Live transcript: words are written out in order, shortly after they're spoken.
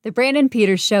The Brandon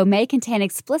Peters Show may contain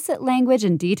explicit language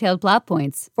and detailed plot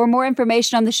points. For more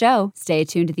information on the show, stay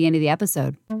tuned to the end of the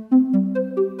episode.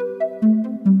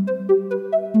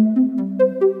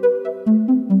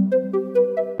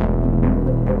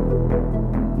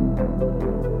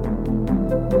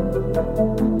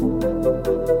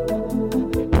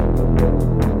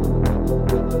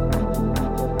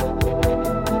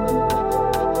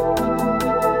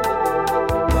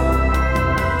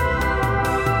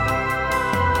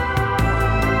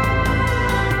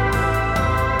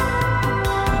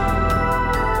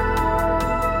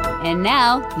 And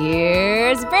now,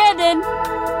 here's Brandon.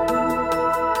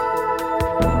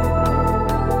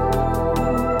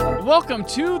 Welcome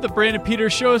to the Brandon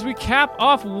Peters Show as we cap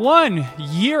off 1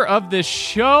 year of this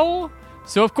show.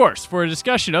 So, of course, for a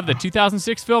discussion of the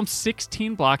 2006 film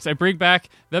 16 Blocks, I bring back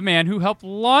the man who helped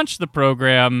launch the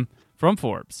program from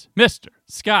Forbes, Mr.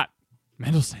 Scott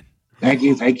Mendelson. Thank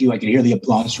you. I can hear the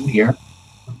applause from here.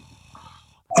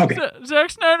 Okay. Zack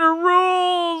Snyder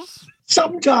rules!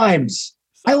 Sometimes.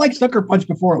 I liked Sucker Punch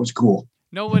before it was cool.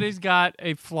 Nobody's got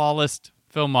a flawless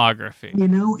filmography. You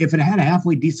know, if it had a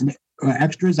halfway decent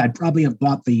extras, I'd probably have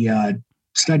bought the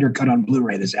Snyder cut on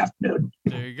Blu-ray this afternoon.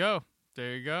 There you go.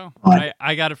 But,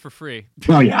 I got it for free.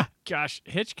 Oh, yeah. Gosh,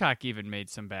 Hitchcock even made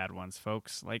some bad ones,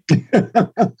 folks. Like, he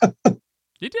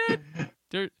did.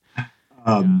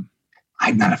 I'm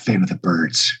not a fan of the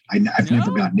birds. I've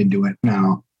never gotten into it.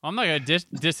 No. I'm not going to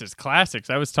diss his classics.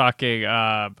 I was talking,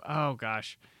 oh,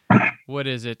 gosh. What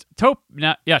is it?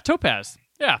 Topaz.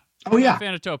 Yeah. Oh, yeah. I'm a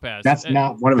fan of Topaz. That's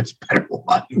not one of its better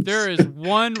ones. There is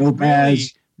one really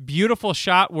beautiful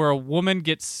shot where a woman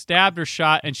gets stabbed or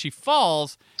shot and she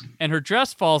falls and her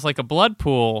dress falls like a blood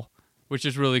pool, which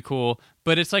is really cool.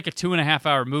 But it's like a 2.5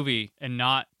 hour movie and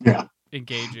not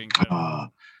engaging.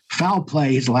 Foul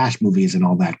Play, his last movie isn't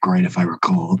all that great, if I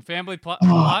recall. Family Plot.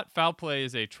 Foul Play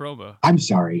is a trauma. I'm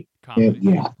sorry.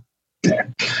 Comedy.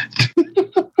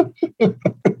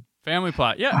 Family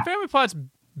Plot. Yeah, Family Plot's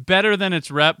better than its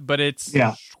rep, but it's...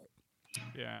 Yeah.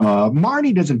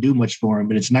 Marnie doesn't do much for him,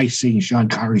 but it's nice seeing Sean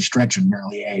Connery stretch in an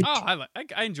early age. Oh,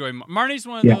 I enjoy Marnie's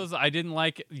one of those I didn't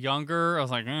like younger. I was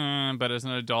like, but as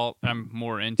an adult, I'm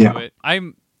more into it.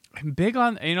 I'm big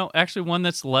on, actually one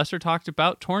that's lesser talked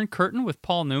about, Torn Curtain with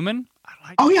Paul Newman. I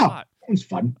like it a lot. It was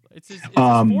fun. It's his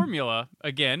formula.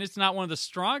 Again, it's not one of the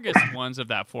strongest ones of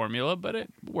that formula, but it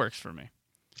works for me.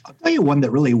 I'll tell you one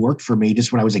that really worked for me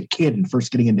just when I was a kid and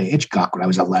first getting into Hitchcock when I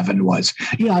was 11 was,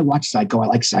 I watched Psycho. I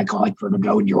like Psycho. I like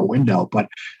Vertigo in Your Window. But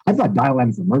I thought Dial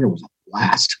M for Murder was a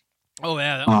blast. Oh,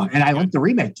 yeah. And I like the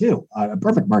remake, too.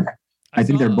 Perfect Murder. I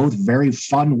think they're both very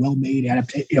fun, well-made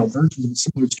versions of a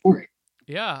similar story.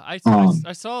 Yeah, I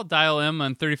saw Dial M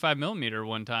on 35 millimeter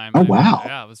one time. Oh, wow.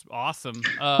 Yeah, it was awesome.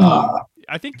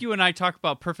 I think you and I talked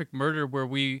about Perfect Murder where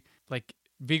we, like,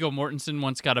 Viggo Mortensen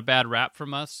once got a bad rap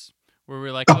from us. Where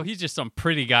we're like, he's just some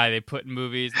pretty guy they put in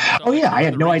movies. I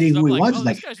had no idea who he was.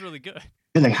 This guy's really good.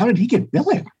 They're like, how did he get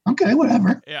billing? Okay,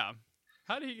 whatever. Yeah.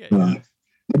 How did he get? I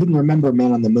didn't remember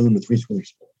Man on the Moon with Reese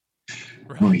Witherspoon.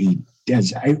 Right. Where he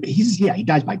does. He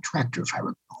dies by tractor, if I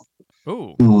recall.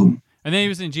 Oh. And then he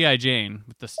was in G.I. Jane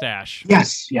with the stash.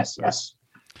 Yes.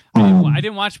 I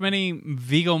didn't watch many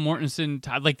Viggo Mortensen.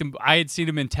 I had seen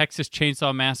him in Texas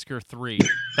Chainsaw Massacre 3.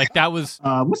 Like that was.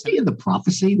 Was he in The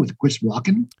Prophecy with Chris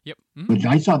Walken? Yep. Mm-hmm. Which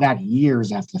I saw that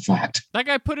years after the fact. That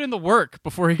guy put in the work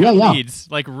before he got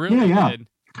leads. Like really did.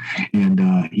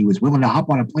 And he was willing to hop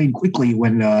on a plane quickly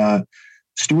when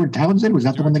Stuart Townsend was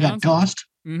that the one that got tossed?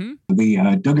 Mm-hmm.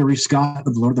 The Dougherty Scott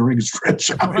of Lord of the Rings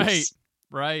franchise.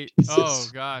 Right. Oh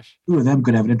gosh. Two of them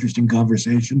could have an interesting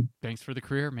conversation. Thanks for the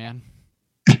career, man.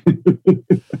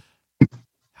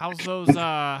 How's those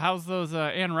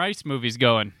Anne Rice movies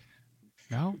going?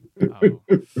 No?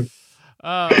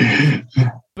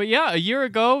 But yeah, a year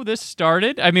ago this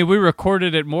started. I mean, we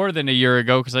recorded it more than a year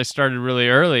ago because I started really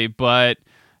early, but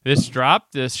this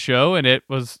dropped this show and it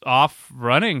was off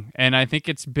running. And I think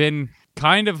it's been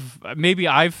kind of, maybe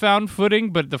I've found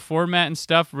footing, but the format and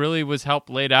stuff really was helped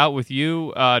laid out with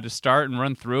you to start and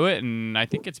run through it. And I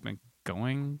think it's been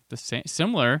going the same,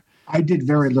 similar. I did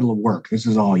very little work. This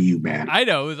is all you, man. I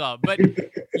know it was all, but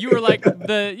you were like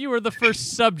you were the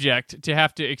first subject to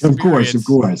have to experience of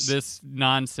course. This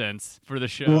nonsense for the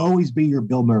show. We'll always be your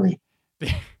Bill Murray.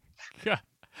 Yeah.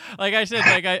 Like I said,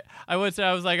 like I would say,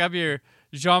 I was like, I'm your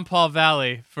Jean-Paul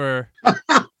Valley for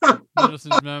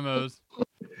Mendelsohn's Memos.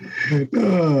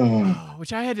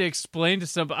 Which I had to explain to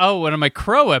somebody. One of my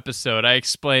Crow episode, I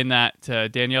explained that to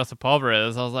Danielle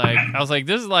Sepulveda. I was like,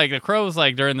 this is like the Crow was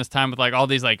like during this time with like all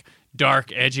these like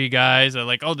dark, edgy guys, or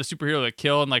like the superhero that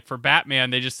kill. And like for Batman,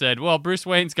 they just said, well, Bruce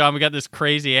Wayne's gone. We got this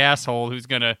crazy asshole who's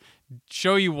gonna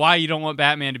show you why you don't want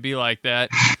Batman to be like that.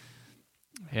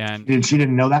 And she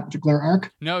didn't know that particular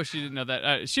arc? No, she didn't know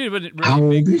that. She wasn't How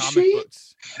really old big is comic she?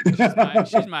 books.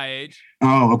 She's my age.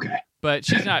 Oh, okay. But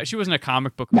she's not. She wasn't a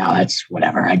comic book. No, that's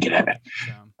whatever. I get it.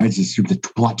 So. I just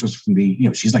the plot twist from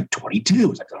she's like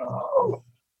 22. It's like, oh.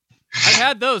 I've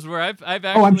had those where I've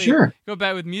actually I'm sure. go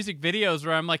back with music videos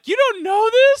where I'm like, you don't know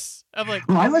this? I'm like,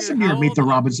 well, I listened to your Meet the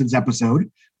Robinsons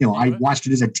episode. I watched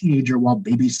it as a teenager while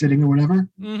babysitting or whatever.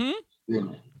 Mm-hmm.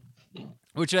 Yeah.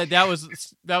 Which that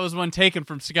was one taken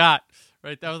from Scott,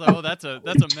 right? That was like, oh, that's a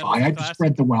Mendelson I had to classic.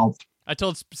 spread the wealth. I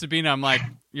told Sabina, I'm like,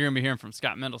 you're gonna be hearing from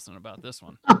Scott Mendelson about this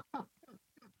one.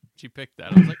 She picked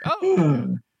that. I was like,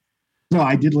 oh. No,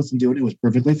 I did listen to it. It was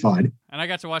perfectly fine. And I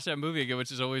got to watch that movie again,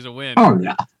 which is always a win. Oh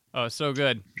yeah. Oh, so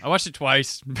good. I watched it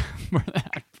twice. More than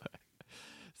that, but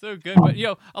so good. But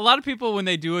a lot of people when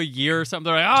they do a year or something,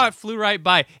 they're like, oh, it flew right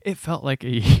by. It felt like a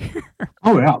year.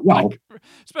 Oh yeah. Well,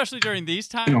 especially during these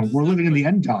times. We're living in the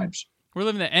end times. We're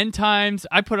living in the end times.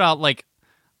 I put out like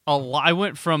a lot. I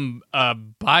went from a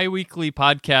bi-weekly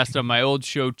podcast on my old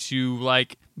show to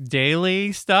like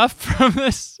daily stuff from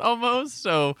this almost.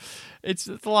 So it's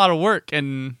a lot of work,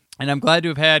 and I'm glad to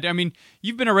have had. I mean,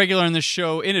 you've been a regular on this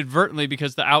show inadvertently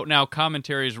because the Out Now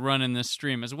commentary is run in this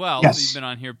stream as well. Yes. So you've been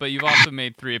on here, but you've also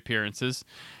made 3 appearances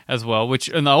as well. Which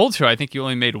in the old show, I think you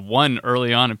only made 1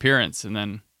 early on appearance, and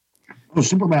then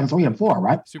Superman 3 and 4,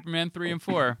 right? Superman 3 and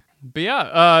 4. But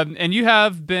yeah, and you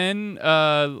have been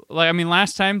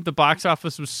last time the box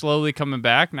office was slowly coming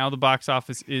back. Now the box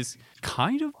office is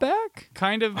kind of back,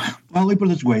 kind of. Well, let me put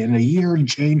it this way: in a year and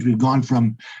change, we've gone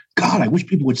from God, I wish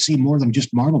people would see more than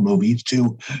just Marvel movies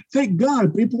to thank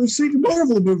God people are seeing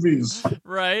Marvel movies.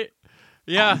 Right?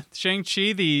 Yeah,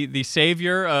 Shang-Chi, the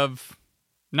savior of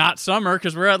not summer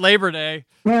because we're at Labor Day.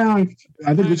 Well,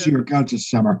 I think this year counts as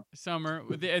summer. Summer,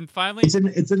 and finally, it's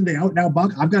in the Out Now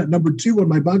box. I've got number 2 on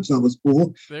my box office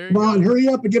pool. Come on, hurry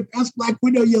up and get past Black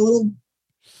Widow, you little.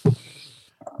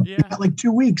 Yeah, got like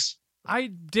 2 weeks. I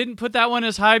didn't put that one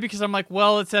as high because I'm like,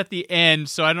 well, it's at the end,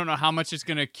 so I don't know how much it's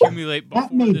going to accumulate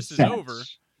before this is over.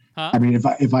 Huh? I mean, if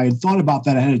I had thought about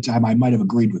that ahead of time, I might have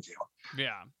agreed with you.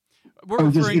 Yeah, we're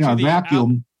referring to the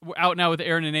vacuum. Out Now with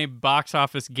Aaron and Abe box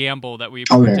office gamble that we've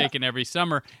taken every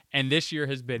summer, and this year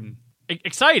has been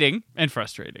exciting and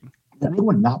frustrating. Did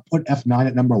anyone not put F9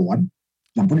 at number 1?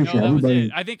 I'm pretty sure everybody. Was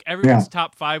it. I think everyone's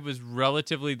top 5 was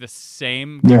relatively the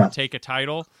same. Give or take a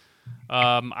title.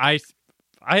 I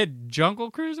had Jungle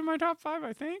Cruise in my top 5.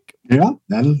 I think. Yeah,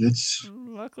 it's.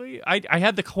 Luckily, I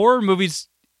had the horror movies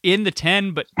in the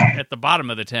 10, but at the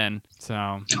bottom of the 10.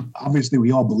 So obviously,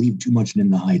 we all believe too much in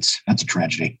The Heights. That's a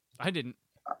tragedy. I didn't.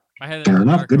 I had fair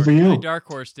enough. Good for you. I dark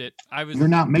horsed it. You're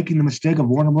not making the mistake of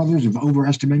Warner Brothers of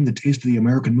overestimating the taste of the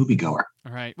American moviegoer.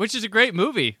 All right, which is a great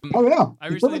movie. Oh yeah, I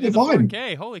recently did the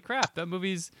 4K. Holy crap, that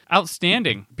movie's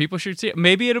outstanding. People should see it.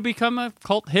 Maybe it'll become a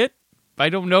cult hit. I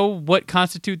don't know what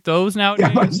constitute those nowadays.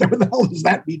 Yeah, what the hell does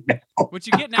that mean now? What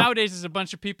you get nowadays is a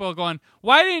bunch of people going,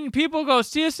 why didn't people go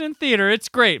see us in theater? It's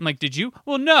great. I'm like, did you?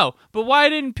 Well, no. But why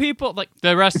didn't people, like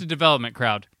the Arrested Development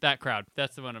crowd, that crowd,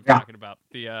 that's the one I'm talking about.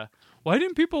 The why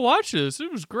didn't people watch this?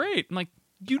 It was great. I'm like,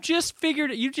 you just figured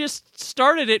it. You just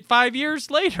started it 5 years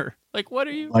later. Like, what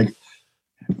are you? Like,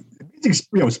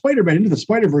 Spider-Man Into the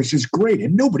Spider-Verse is great,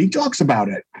 and nobody talks about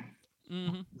it.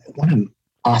 Mm-hmm. Won an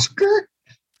Oscar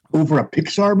over a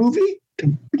Pixar movie?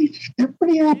 They're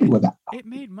pretty happy with that. It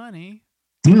made money.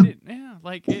 Yeah.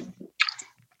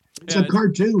 It's a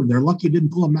cartoon. They're lucky it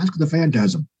didn't pull a Mask of the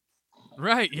Phantasm.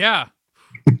 Right, yeah.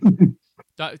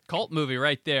 Cult movie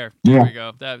right there. Yeah. There we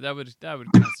go. That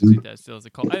would constitute that still as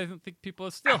a cult. I don't think people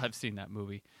still have seen that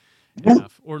movie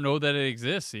enough or know that it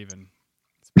exists even.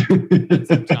 It's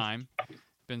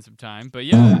been some time. But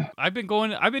yeah, I've been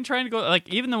trying to go, like,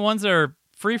 even the ones that are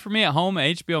free for me at home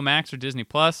at HBO Max or Disney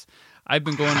Plus, I've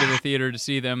been going to the theater to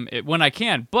see them when I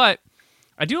can. But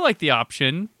I do like the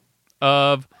option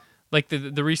of like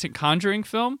the recent Conjuring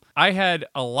film. I had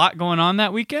a lot going on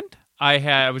that weekend.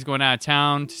 I was going out of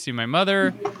town to see my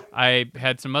mother. I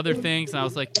had some other things, and I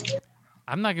was like,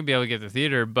 I'm not going to be able to get to the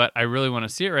theater, but I really want to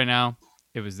see it right now.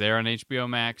 It was there on HBO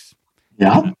Max.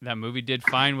 Yeah. That movie did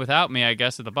fine without me, I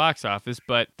guess, at the box office,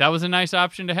 but that was a nice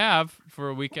option to have for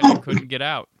a weekend I couldn't get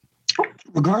out.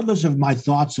 Regardless of my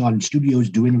thoughts on studios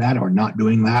doing that or not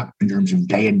doing that in terms of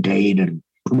day and date and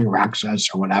premiere access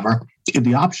or whatever, if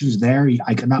the option's there,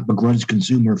 I cannot begrudge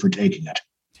consumer for taking it.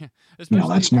 Especially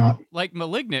that's not like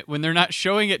Malignant when they're not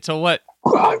showing it till what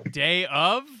day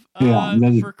of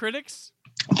for critics?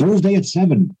 Thursday at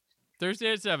 7.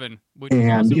 Thursday at 7. Which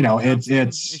and it's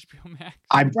HBO Max.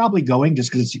 I'm probably going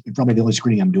just because it's probably the only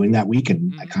screening I'm doing that week,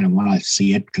 and I kind of want to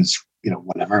see it because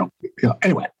whatever.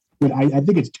 Anyway, But I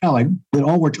think it's telling that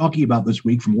all we're talking about this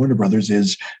week from Warner Brothers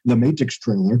is the Matrix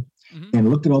trailer. And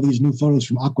looked at all these new photos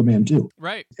from Aquaman 2.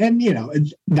 Right. And,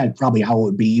 that's probably how it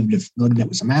would be even if it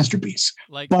was a masterpiece.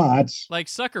 Like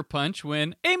Sucker Punch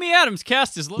when Amy Adams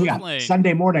cast as Lois Lane.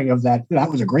 Sunday morning of that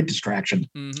was a great distraction.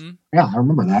 Mm-hmm. Yeah, I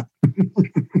remember that.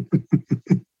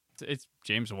 It's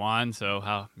James Wan, so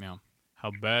how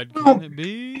bad can it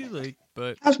be?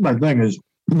 But that's my thing is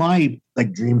my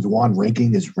James Wan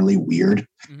ranking is really weird.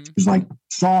 It's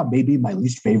Saw may be my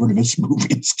least favorite of his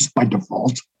movies just by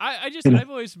default. I've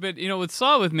always been, with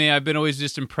Saw with me, I've been always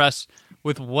just impressed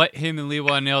with what him and Lee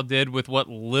Whannell did with what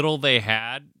little they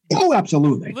had. Oh,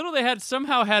 absolutely. Little they had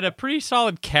somehow had a pretty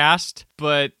solid cast,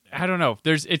 but I don't know.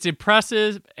 It's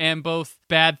impressive and both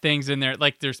bad things in there.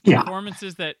 There's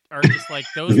performances that are just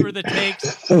those were the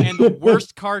takes and the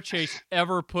worst car chase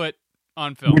ever put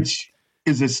on film. Which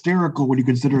is hysterical when you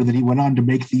consider that he went on to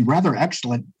make the rather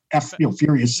excellent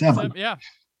Furious 7. Yeah.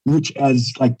 Which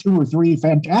has 2 or 3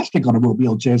 fantastic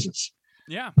automobile chases.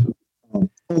 Yeah.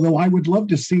 Although I would love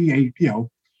to see a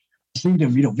scene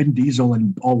of Vin Diesel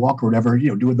and Paul Walker or whatever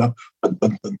doing the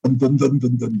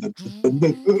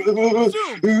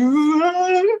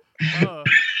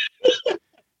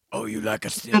oh, you like a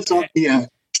sick that's all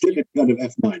stick kind of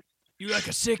F9. You like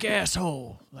a sick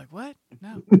asshole. What?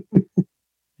 No.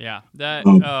 Yeah.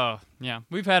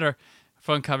 We've had our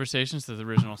fun conversations to the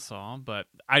original Saw, but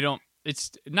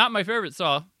it's not my favorite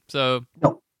Saw, so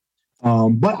no.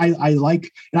 But I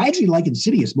actually like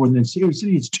Insidious more than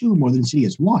Insidious 2 more than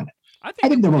Insidious 1. I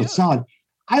think they're both solid.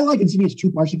 I like Insidious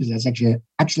 2 partially because it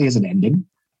actually has an ending,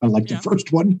 unlike the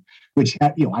first one, which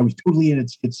had, I was totally in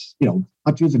its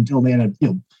touches until they had a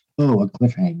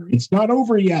cliffhanger. It's not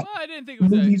over yet. Well, I didn't think it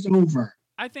was the movie's over.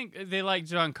 I think they liked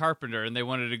John Carpenter and they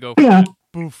wanted to go for that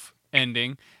boof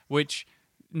ending, which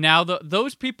now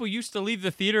those people used to leave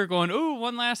the theater going, "Ooh,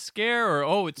 one last scare," or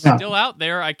 "Oh, it's still out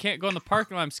there. I can't go in the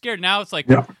parking lot. I'm scared." Now it's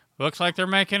looks like they're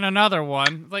making another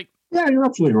one. Yeah, you're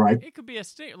absolutely right. It could be a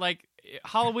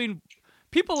Halloween.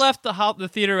 People left the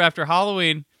theater after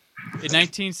Halloween in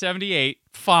 1978.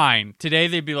 Fine. Today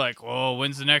they'd be like, "Oh,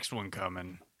 when's the next one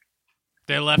coming?"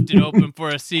 They left it open for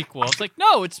a sequel. It's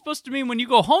no, it's supposed to mean when you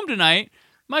go home tonight,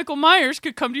 Michael Myers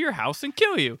could come to your house and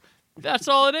kill you. That's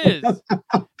all it is.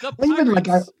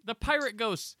 The pirate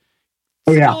ghosts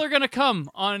still are going to come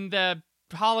on the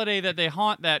holiday that they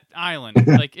haunt that island.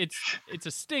 It's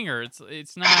a stinger.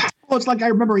 It's not. Well, it's I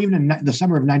remember even in the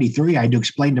summer of '93, I had to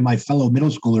explain to my fellow middle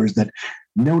schoolers that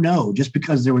no, just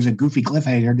because there was a goofy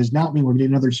cliffhanger does not mean we're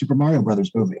getting another Super Mario Brothers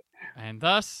movie. And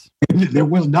thus, there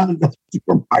was not another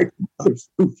Super Mario Brothers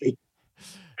movie.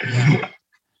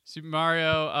 Super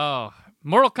Mario.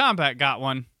 Mortal Kombat got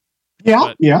one.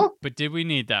 Yeah. But did we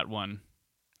need that one?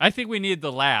 I think we need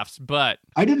the laughs, but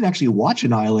I didn't actually watch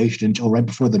Annihilation until right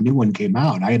before the new one came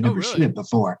out. I had never seen it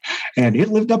before, and it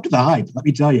lived up to the hype. Let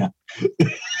me tell you.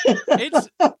 It's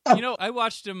I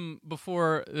watched him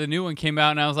before the new one came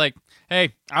out, and I was like,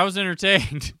 "Hey, I was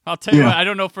entertained." I'll tell you what, I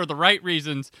don't know for the right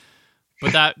reasons,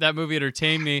 but that movie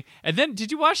entertained me. And then,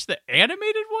 did you watch the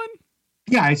animated one?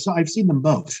 Yeah, I've seen them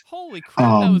both. Holy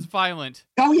crap, that was violent.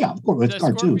 Oh yeah, of course, it's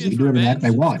cartoons. They do everything that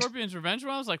they want. Scorpion's Revenge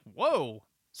one. I was like, whoa.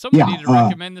 Somebody needed to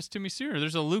recommend this to me sooner.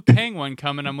 There's a Liu Kang one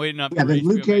coming. I'm waiting up. Yeah, the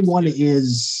Liu Kang one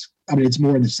is. It's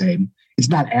more of the same. It's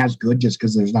not as good just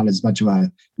because there's not as much of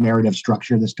a narrative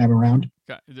structure this time around.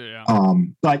 Yeah.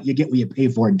 But you get what you pay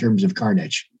for in terms of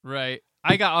carnage. Right.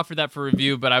 I got offered that for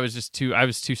review, but I was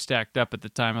too stacked up at the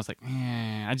time. I was like,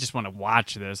 I just want to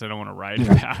watch this. I don't want to write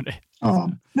about it.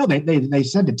 No, they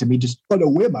sent it to me just on a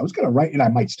whim. I was going to write, and I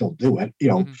might still do it.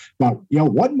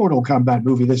 One Mortal Kombat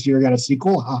movie this year got a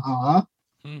sequel. Ha ha ha.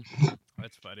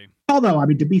 That's funny. Although,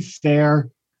 to be fair,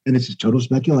 and this is total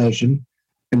speculation,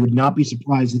 I would not be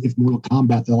surprised if Mortal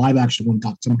Kombat, the live action one,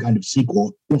 got some kind of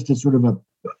sequel, just as sort of a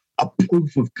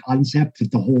proof of concept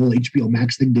that the whole HBO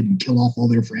Max thing didn't kill off all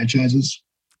their franchises.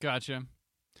 Gotcha.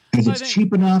 Because it's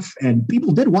cheap enough, and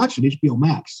people did watch it HBO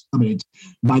Max.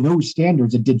 By those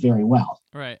standards, it did very well.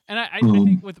 Right. And I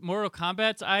think with Mortal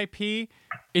Kombat's IP,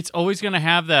 it's always going to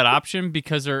have that option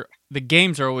because the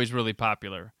games are always really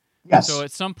popular. Yes. So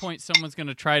at some point, someone's going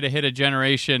to try to hit a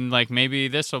generation, maybe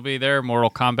this will be their Mortal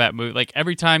Kombat movie.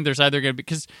 Every time there's either going to be,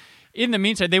 because in the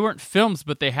meantime, they weren't films,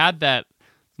 but they had that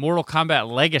Mortal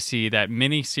Kombat Legacy, that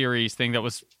mini-series thing that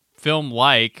was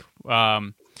film-like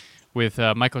with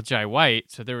Michael Jai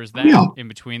White. So there was that in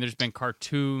between. There's been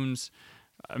cartoons.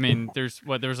 There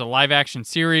was a live-action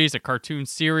series, a cartoon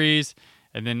series,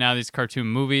 and then now these cartoon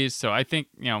movies. So I think,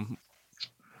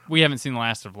 we haven't seen the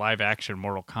last of live-action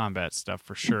Mortal Kombat stuff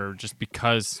for sure, just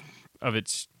because of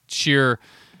its sheer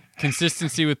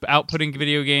consistency with outputting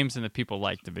video games, and the people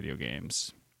like the video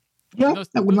games. Yeah,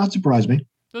 that would not surprise me.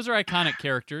 Those are iconic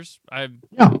characters.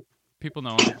 People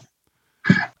know them.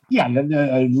 Yeah,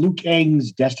 Liu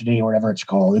Kang's Destiny or whatever it's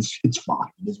called. It's fine.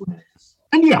 It is what it is.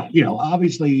 And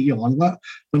obviously,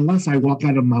 unless I walk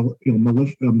out of my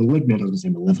Malignant, I was going to say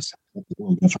Maleficent. That's a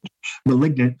little different.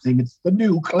 Malignant thing, it's the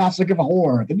new classic of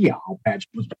horror. Then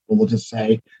we'll just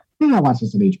say, watch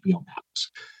this on HBO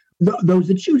Max. Those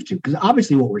that choose to, because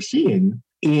obviously what we're seeing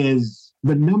is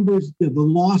the numbers, the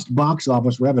lost box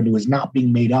office revenue is not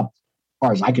being made up, as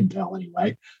far as I can tell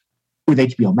anyway, with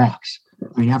HBO Max.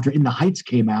 I mean, after In the Heights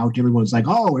came out, everyone's like,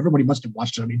 oh, everybody must have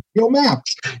watched it on HBO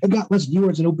Max. It got less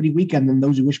viewers in opening weekend than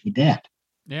Those Who Wish Me Dead.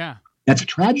 Yeah. That's a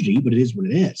tragedy, but it is what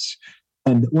it is.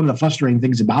 And one of the frustrating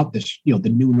things about this, the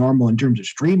new normal in terms of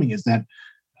streaming is that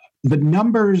the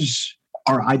numbers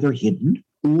are either hidden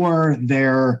or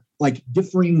they're like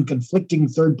differing, conflicting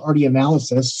third-party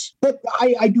analysis that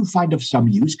I do find of some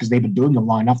use because they've been doing them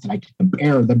long enough that I can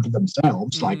compare them to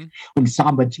themselves. Mm-hmm. Like when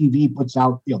Samba TV puts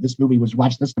out, this movie was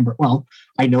watched this number. Well,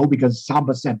 I know because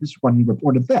Samba said this one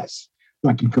reported this. So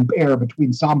I can compare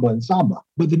between Samba and Samba.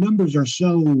 But the numbers are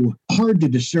so hard to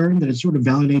discern that it sort of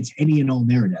validates any and all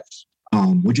narratives,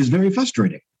 which is very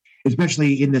frustrating,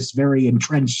 especially in this very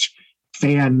entrenched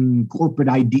fan, corporate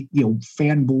idea,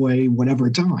 fanboy, whatever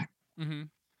time. Mm-hmm.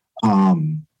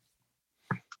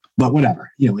 But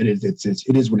whatever,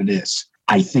 it is what it is.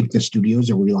 I think the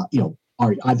studios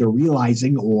are either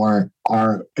realizing or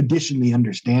are additionally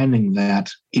understanding that,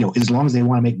 as long as they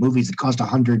want to make movies that cost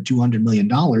 $100-200 million,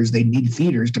 they need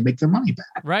theaters to make their money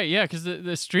back. Right. Yeah. Because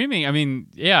the streaming,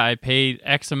 I paid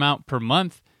X amount per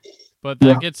month, but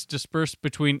that gets dispersed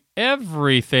between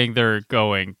everything they're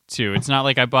going to. It's not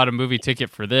like I bought a movie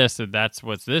ticket for this and that's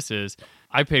what this is.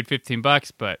 I paid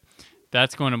 $15, but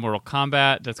that's going to Mortal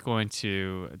Kombat. That's going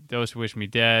to Those Who Wish Me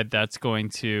Dead. That's going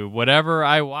to whatever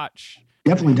I watch.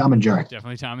 Definitely Tom and Jerry.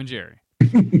 Definitely Tom and Jerry.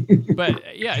 But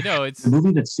it's the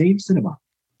movie that saved cinema.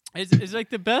 It's like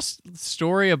the best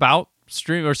story about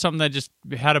stream or something that just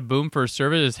had a boom for a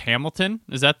service is Hamilton.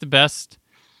 Is that the best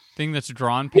thing that's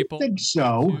drawn people? I think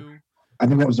so. I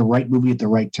think that was the right movie at the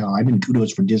right time, and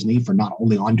kudos for Disney for not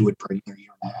holding onto it for another year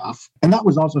and a half. And that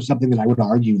was also something that I would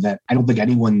argue that I don't think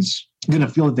anyone's going to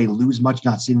feel that they lose much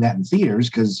not seeing that in theaters,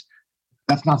 because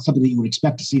that's not something that you would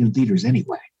expect to see in theaters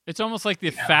anyway. It's almost like the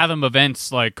Fathom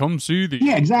events, like come see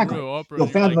the exactly.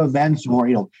 Fathom events, or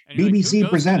BBC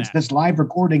presents this live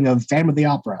recording of Phantom of the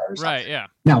Opera, or something. Right? Yeah.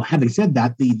 Now, having said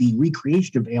that, the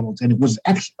recreation of Hamilton was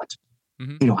excellent.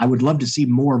 Mm-hmm. I would love to see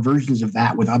more versions of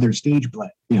that with other stage play.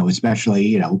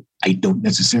 Especially I don't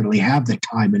necessarily have the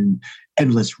time and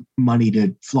endless money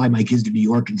to fly my kids to New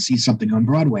York and see something on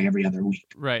Broadway every other week.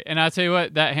 Right, and I'll tell you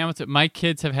what, that Hamilton, my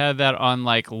kids have had that on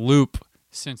like loop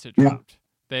since it dropped.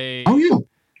 They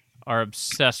are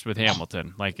obsessed with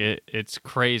Hamilton. Like it's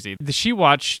crazy. She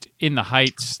watched In the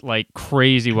Heights like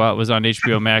crazy while it was on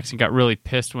HBO Max and got really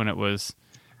pissed when it was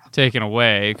taken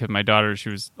away because my daughter, she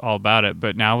was all about it.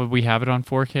 But now we have it on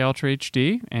 4K Ultra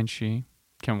HD and she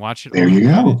can watch it. There you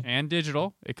go. And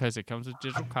digital, because it comes with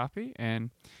digital copy and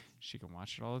she can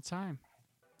watch it all the time.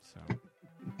 So.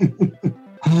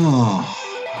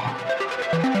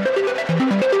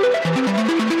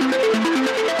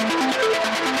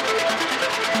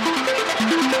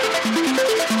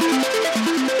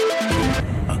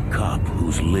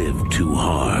 Lived too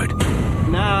hard.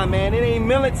 Nah, man, it ain't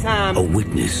Miller time. A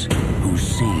witness who's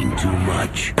seen too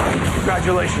much.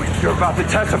 Congratulations, you're about to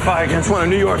testify against one of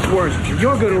New York's worst.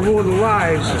 You're gonna ruin the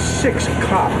lives of 6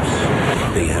 cops.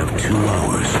 They have 2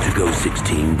 hours to go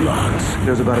 16 blocks.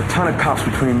 There's about a ton of cops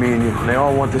between me and you, and they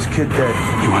all want this kid dead.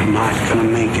 You are not gonna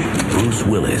make it. Bruce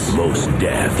Willis, Most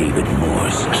Def, David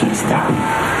Morse. Please stop.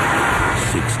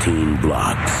 16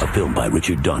 Blocks, a film by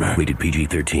Richard Donner, rated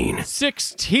PG-13.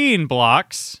 16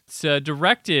 Blocks. It's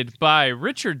directed by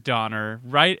Richard Donner,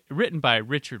 written by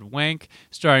Richard Wank,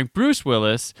 starring Bruce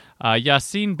Willis,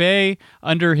 Yassine Bey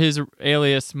under his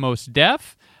alias Most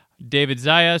Def, David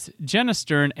Zayas, Jenna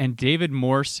Stern, and David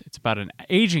Morse. It's about an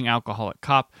aging alcoholic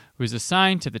cop who is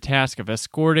assigned to the task of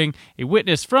escorting a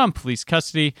witness from police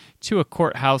custody to a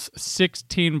courthouse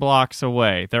 16 blocks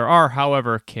away. There are,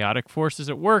 however, chaotic forces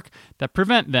at work that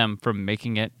prevent them from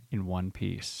making it in one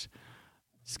piece.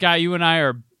 Scott, you and I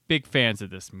are big fans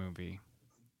of this movie.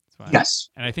 Yes.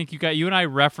 And I think you and I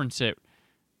reference it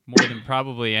more than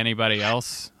probably anybody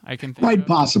else I can think Quite of.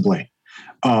 Possibly.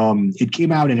 It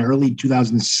came out in early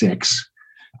 2006.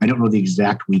 I don't know the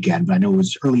exact weekend, but I know it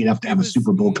was early enough to have a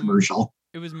Super Bowl commercial.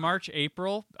 It was March,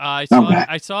 April. I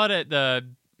saw it at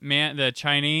the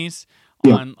Chinese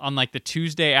on like the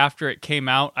Tuesday after it came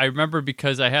out. I remember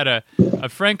because I had a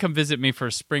friend come visit me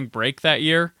for spring break that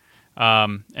year,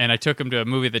 and I took him to a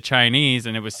movie, The Chinese,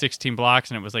 and it was 16 blocks,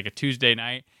 and it was like a Tuesday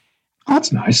night. Oh,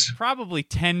 that's nice. Probably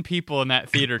 10 people in that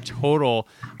theater total,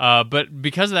 but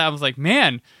because of that, I was like,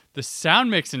 man, the sound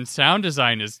mix and sound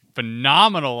design is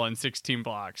phenomenal in 16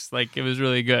 blocks. Like, it was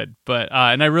really good. But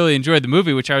and I really enjoyed the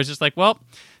movie, which I was just like, well,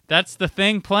 that's the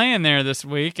thing playing there this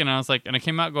week. And I was like, and I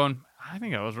came out going, I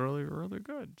think that was really, really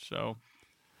good. So,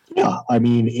 yeah, I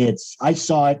mean, I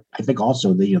saw it, I think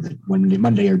also when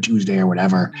Monday or Tuesday or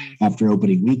whatever, after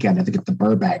opening weekend, I think at the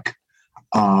Burbank.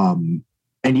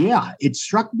 And yeah, it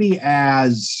struck me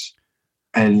as,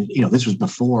 and this was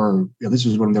before, this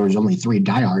was when there was only 3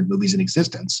 Die Hard movies in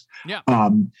existence. Yeah.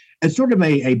 It's sort of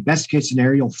a best case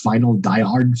scenario final Die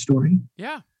Hard story.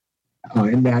 Yeah.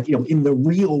 In that, in the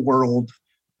real world,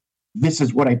 this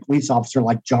is what a police officer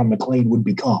like John McClane would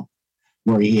become,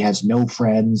 where he has no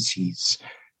friends, he's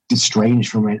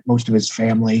estranged from most of his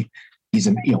family, he's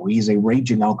a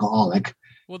raging alcoholic,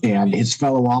 and his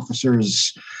fellow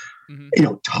officers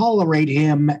tolerate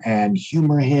him and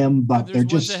humor him, but they're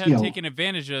just that have taken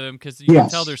advantage of them because you can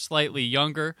tell they're slightly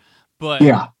younger. But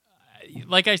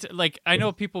like I said, I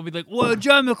know people will be like, "Well,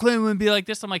 John McClane wouldn't be like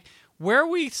this." I'm like, where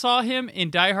we saw him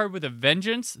in Die Hard with a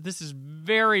Vengeance, this is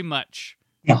very much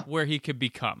where he could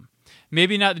become.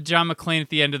 Maybe not the John McClane at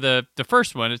the end of the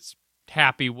first one. It's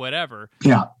happy, whatever.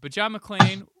 Yeah. But John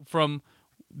McClane from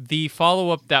the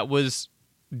follow-up that was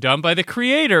done by the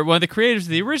creator, one of the creators of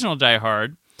the original Die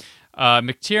Hard,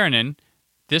 McTiernan,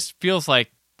 this feels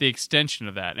like the extension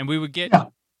of that. And we would get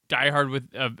Die Hard with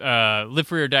Live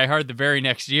Free or Die Hard the very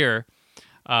next year,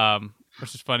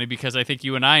 which is funny because I think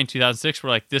you and I in 2006 were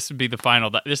like, this would be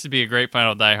a great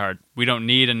final Die Hard. We don't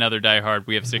need another Die Hard.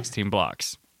 We have 16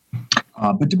 blocks.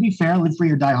 But to be fair, Live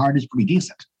Free or Die Hard is pretty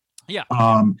decent. Yeah.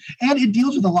 And it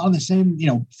deals with a lot of the same,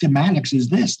 thematics as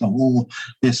this. The whole,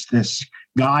 this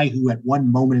guy who at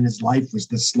one moment in his life was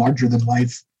this larger than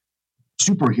life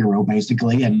superhero,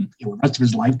 basically, and the rest of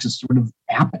his life just sort of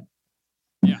happened.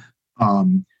 Yeah.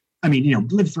 I mean,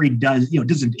 Live Free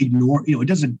doesn't ignore, it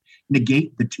doesn't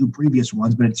negate the 2 previous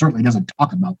ones, but it certainly doesn't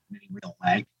talk about them in any real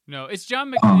way. No, it's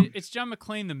John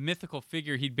McClane, the mythical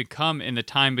figure he'd become in the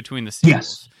time between the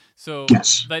sequels. So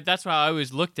that's how I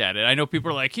always looked at it. I know people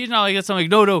are like, he's not like this. I'm like,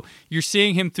 no, you're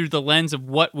seeing him through the lens of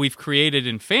what we've created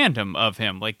in fandom of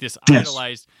him, like this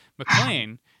idolized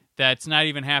McClane that's not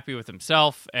even happy with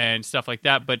himself and stuff like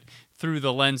that. But through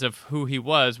the lens of who he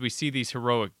was, we see these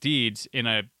heroic deeds in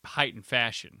a heightened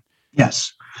fashion.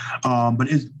 Yes. But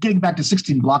getting back to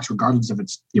 16 blocks, regardless of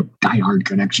its Die Hard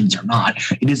connections or not,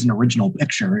 it is an original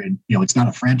picture and, it's not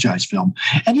a franchise film.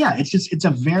 And it's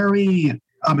a very,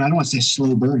 I don't want to say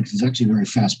slow burn because it's actually very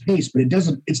fast paced, but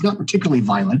it's not particularly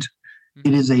violent.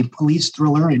 Mm-hmm. It is a police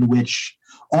thriller in which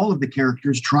all of the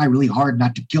characters try really hard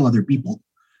not to kill other people.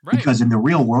 Right. Because in the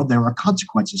real world, there are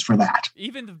consequences for that.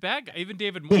 Even the bad guy, even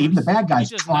David Morse. Yeah, even the bad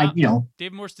guys try,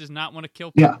 David Morse does not want to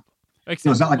kill people. Yeah. It's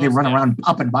not like they run around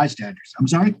popping bystanders. I'm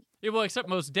sorry? Yeah, well, except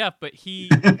Mos Def, but he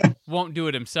won't do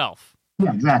it himself.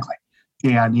 Yeah, exactly.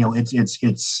 And,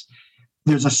 it's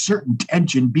there's a certain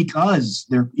tension because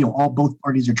they're, both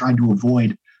parties are trying to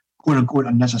avoid quote unquote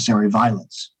unnecessary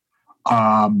violence.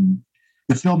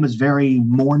 The film is very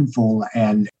mournful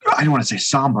and I don't want to say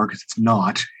somber because it's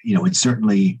not, it's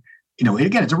certainly,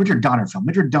 again, it's a Richard Donner film.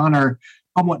 Richard Donner,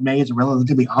 come what may, is a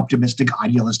relatively optimistic,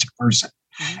 idealistic person.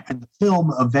 Mm-hmm. And the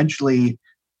film eventually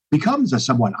becomes a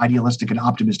somewhat idealistic and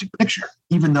optimistic picture,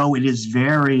 even though it is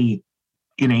very,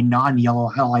 in a non-yellow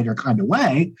highlighter kind of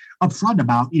way, upfront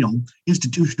about,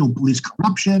 institutional police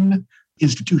corruption,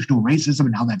 institutional racism,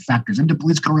 and how that factors into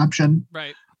police corruption.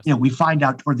 Right. We find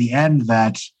out toward the end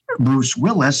that Bruce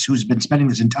Willis, who's been spending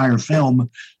this entire film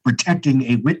protecting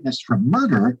a witness from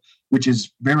murder, which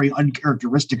is very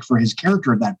uncharacteristic for his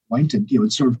character at that point. And,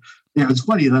 it's sort of, it's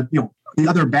funny that, the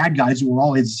other bad guys who were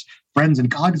all his friends and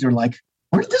colleagues are like,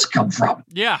 where did this come from?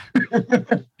 Yeah.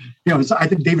 So I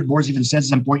think David Morse even says at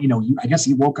some point, I guess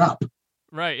he woke up.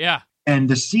 Right. Yeah. And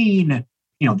the scene,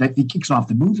 that he kicks off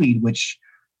the movie, which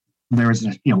there is,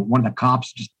 one of the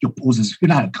cops just poses,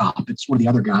 not a cop, it's one of the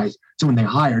other guys, someone they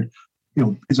hired,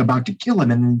 is about to kill him.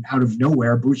 And then out of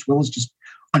nowhere, Bruce Willis just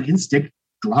on instinct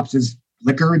drops his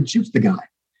liquor and shoots the guy.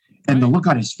 And the look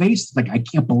on his face is like, I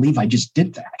can't believe I just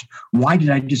did that. Why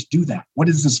did I just do that? What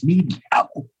does this mean now?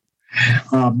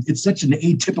 It's such an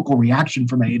atypical reaction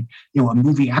from a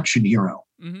movie action hero.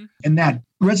 Mm-hmm. And that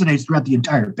resonates throughout the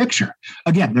entire picture.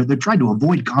 Again, they're trying to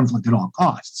avoid conflict at all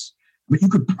costs. But you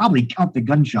could probably count the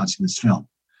gunshots in this film.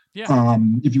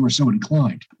 if you were so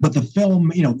inclined. But the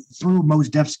film, through Mos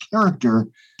Def's character,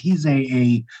 he's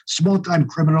a small-time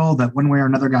criminal that one way or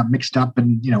another got mixed up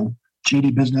in,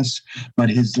 shady business. But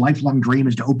his lifelong dream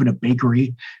is to open a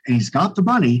bakery, and he's got the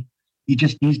money. He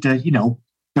just needs to,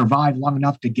 survive long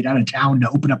enough to get out of town to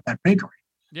open up that bakery.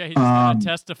 Yeah, he's going to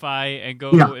testify and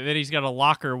go. Yeah. Then he's got a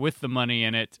locker with the money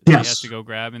in it. He has to go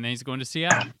grab, and then he's going to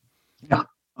Seattle. Yeah.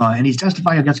 And he's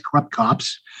testifying against corrupt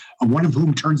cops, one of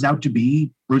whom turns out to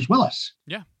be Bruce Willis.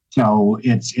 Yeah. So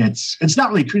it's not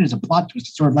really treated as a plot twist.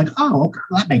 It's sort of like, oh, okay,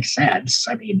 that makes sense.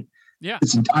 I mean,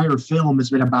 this entire film has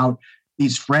been about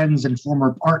these friends and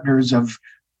former partners of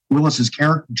Willis's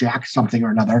character, Jack something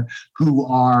or another, who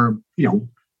are,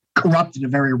 corrupt in a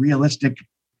very realistic,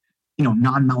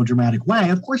 non-melodramatic way.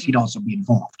 Of course, he'd also be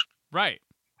involved. Right.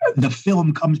 The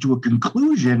film comes to a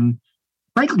conclusion,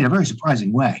 frankly, in a very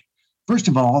surprising way. First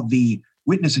of all, the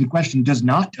witness in question does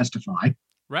not testify.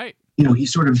 Right. He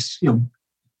sort of,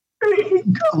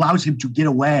 allows him to get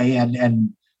away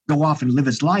and go off and live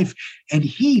his life. And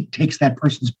he takes that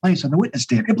person's place on the witness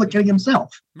stand, implicating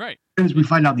himself. Right. And as we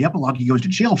find out in the epilogue, he goes to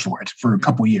jail for it for a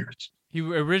couple of years. In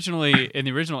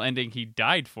the original ending, he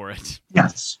died for it.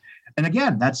 Yes. And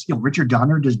again, that's, Richard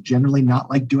Donner does generally not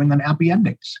like doing unhappy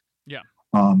endings. Yeah.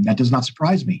 That does not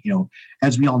surprise me.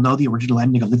 As we all know, the original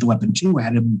ending of Lethal Weapon 2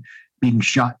 had him being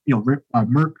shot,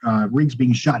 Riggs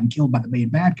being shot and killed by the main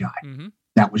bad guy. Mm-hmm.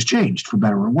 That was changed for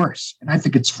better or worse. And I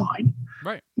think it's fine.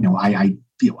 Right.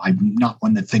 I'm not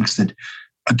one that thinks that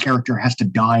a character has to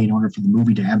die in order for the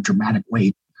movie to have dramatic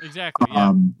weight. Exactly.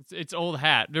 Yeah. It's old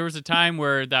hat. There was a time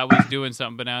where that was doing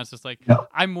something, but now it's just like,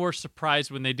 I'm more surprised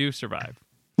when they do survive.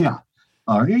 Yeah.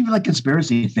 Or even like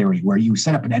conspiracy theory, where you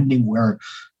set up an ending where,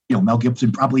 Mel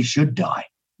Gibson probably should die.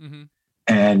 Mm-hmm.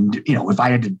 And, if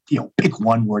I had to, pick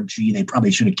one where, they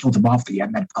probably should have killed him off the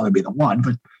end, that'd probably be the one,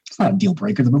 but it's not a deal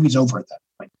breaker. The movie's over at that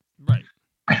point. Right.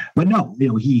 But no,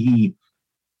 he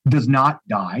does not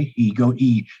die.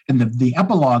 And the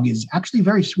epilogue is actually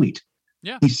very sweet.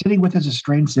 Yeah. He's sitting with his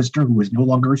estranged sister, who is no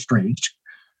longer estranged.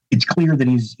 It's clear that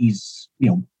he's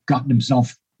gotten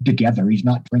himself together. He's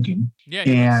not drinking. Yeah,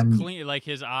 he looks clean, like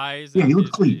his eyes. Yeah, he looks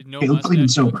clean. No he looks clean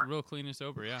and sober. Real clean and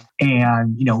sober, yeah.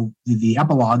 And, the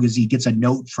epilogue is he gets a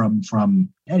note from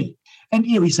Eddie. And,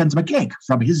 he sends him a cake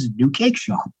from his new cake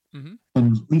shop. Mm-hmm.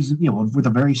 And leaves, with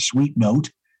a very sweet note.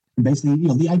 And basically,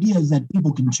 the idea is that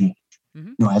people can change.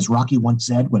 Mm-hmm. As Rocky once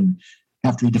said,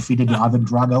 after he defeated Ivan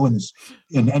Drago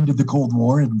and ended the Cold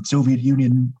War in Soviet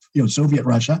Union, Soviet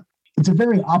Russia. It's a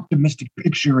very optimistic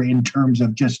picture in terms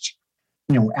of just,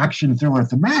 action thriller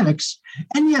thematics.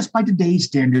 And yes, by today's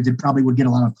standards, it probably would get a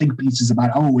lot of think pieces about,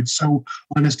 it's so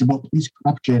honest about police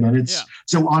corruption and it's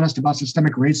so honest about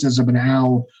systemic racism and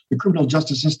how the criminal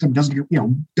justice system doesn't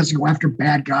go after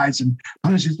bad guys and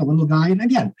punishes the little guy. And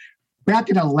again, back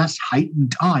in a less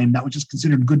heightened time, that was just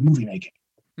considered good movie making.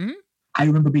 Mm-hmm. I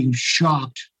remember being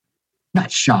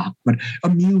not shocked, but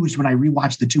amused when I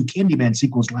rewatched the two Candyman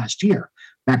sequels last year,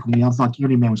 back when we all thought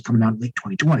Candyman was coming out in late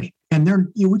 2020. And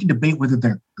we can debate whether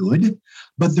they're good,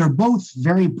 but they're both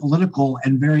very political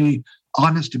and very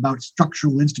honest about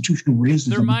structural institutional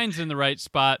racism. Their mind's in the right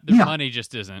spot. Their money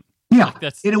just isn't. Yeah,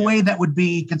 in a way that would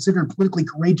be considered politically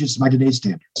courageous by today's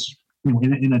standards.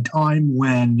 In a time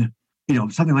when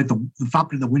something like the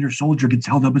Falcon and the Winter Soldier gets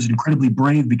held up as incredibly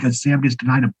brave because Sam gets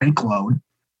denied a bank loan.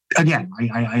 Again,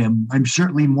 I'm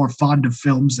certainly more fond of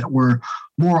films that were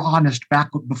more honest back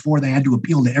before they had to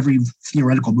appeal to every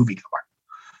theoretical moviegoer,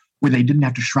 where they didn't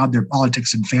have to shroud their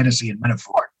politics in fantasy and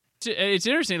metaphor. It's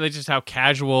interesting, like just how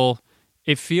casual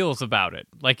it feels about it.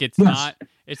 Like it's not.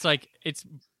 It's like it's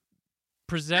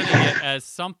presenting it as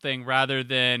something rather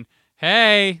than,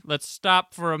 hey, let's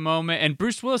stop for a moment. And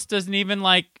Bruce Willis doesn't even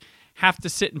have to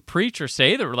sit and preach or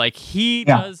say that. Like he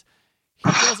does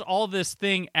all this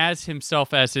thing as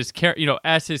himself, as his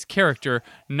as his character,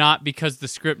 not because the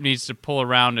script needs to pull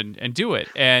around and do it.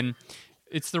 And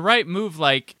it's the right move.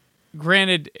 Like,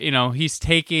 granted, he's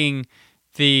taking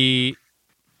the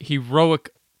heroic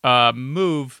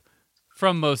move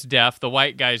from Mos Def. The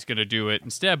white guy's going to do it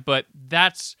instead, but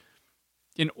that's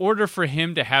in order for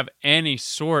him to have any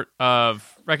sort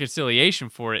of reconciliation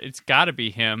for it. It's got to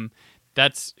be him.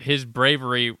 That's his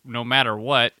bravery, no matter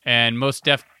what. And Mos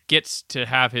Def gets to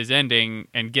have his ending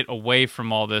and get away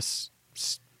from all this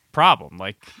problem.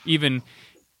 Like, even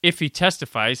if he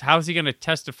testifies, how is he going to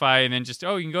testify and then just,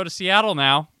 you can go to Seattle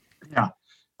now? Yeah.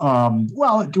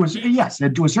 Well, to a certain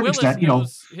extent,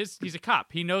 he's a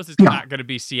cop. He knows it's not going to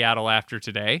be Seattle after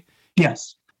today.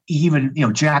 Yes. Even,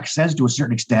 Jack says to a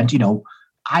certain extent,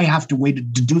 I have to wait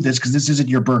to do this because this isn't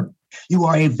your burden. You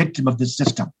are a victim of this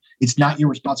system. It's not your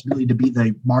responsibility to be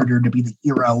the martyr, to be the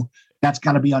hero. that's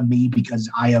got to be on me because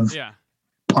I have. Yeah.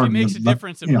 It makes a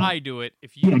difference if I do it.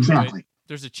 If you do it,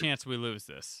 there's a chance we lose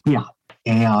this. Yeah.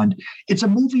 And it's a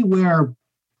movie where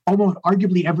almost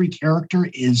arguably every character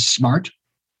is smart.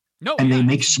 They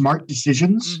make smart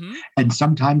decisions. Mm-hmm. And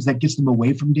sometimes that gets them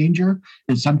away from danger.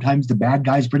 And sometimes the bad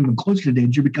guys bring them closer to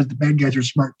danger because the bad guys are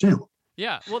smart too.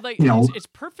 Yeah. Well, it's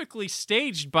perfectly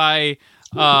staged by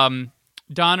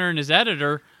Donner and his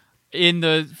editor in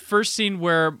the first scene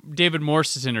where David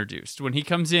Morse is introduced. When he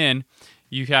comes in,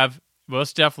 you have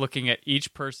Mos Def looking at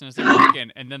each person as they walk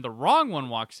in, and then the wrong one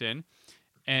walks in,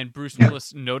 and Bruce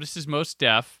Willis notices Mos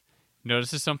Def,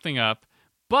 notices something up,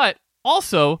 but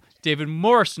also David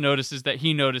Morse notices that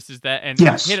he notices that, and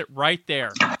hit it right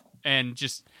there. And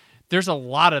just, there's a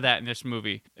lot of that in this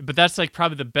movie, but that's like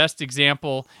probably the best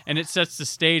example, and it sets the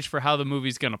stage for how the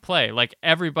movie's going to play. Like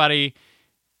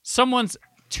someone's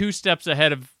 2 steps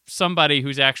ahead of somebody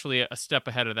who's actually a step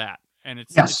ahead of that, and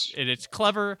it's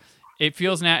clever. It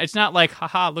feels now. It's not like,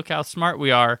 haha, look how smart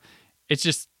we are. It's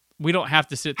just we don't have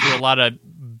to sit through a lot of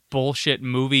bullshit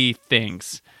movie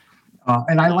things.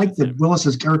 And I like that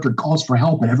Willis's character calls for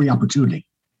help at every opportunity.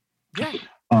 Yeah.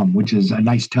 Which is a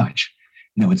nice touch.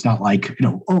 It's not like,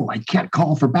 oh, I can't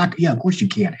call for back. Yeah, of course you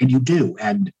can, and you do.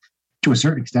 And to a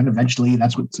certain extent, eventually,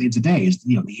 that's what saves the day is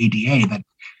the ADA that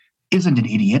isn't an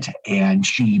idiot, and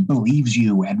she believes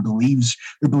you and believes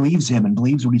him and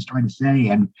believes what he's trying to say,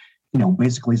 and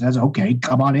basically says, okay,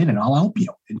 come on in and I'll help you.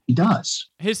 And he does.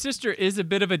 His sister is a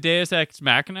bit of a deus ex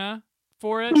machina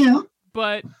for it. Yeah.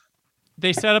 But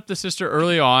they set up the sister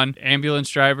early on, ambulance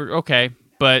driver, okay.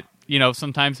 But,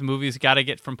 sometimes the movies got to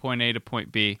get from point A to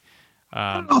point B.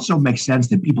 It also makes sense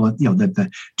that people, that the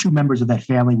 2 members of that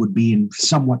family would be in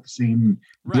somewhat the same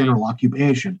general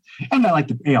occupation. And I like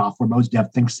the payoff where Mos Def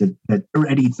thinks that or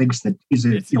Eddie thinks that he's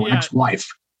an ex-wife.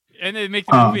 And they make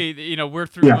the movie, we're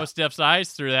through Mos Def's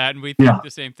eyes through that, and we think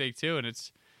the same thing too, and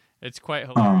it's quite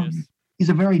hilarious. He's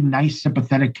a very nice,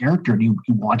 sympathetic character, and you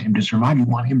want him to survive. You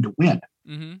want him to win.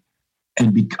 Mm-hmm.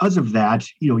 And because of that,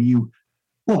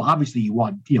 obviously you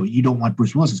want, you don't want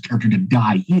Bruce Willis's character to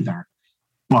die either.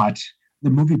 But the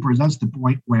movie presents the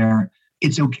point where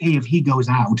it's okay if he goes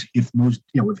out, if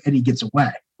Eddie gets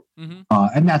away. Mm-hmm.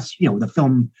 And that's, the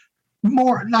film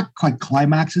more, not quite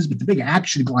climaxes, but the big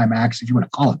action climax, if you want to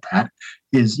call it that,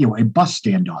 is, a bus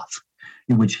standoff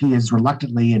in which he is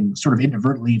reluctantly and sort of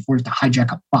inadvertently forced to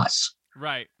hijack a bus.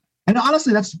 Right. And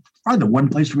honestly, that's probably the one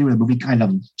place for me where the movie kind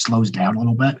of slows down a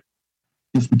little bit,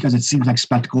 just because it seems like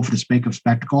spectacle for the sake of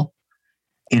spectacle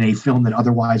in a film that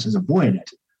otherwise has avoided it.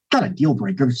 Not a deal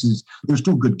breaker. There's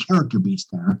still good character beats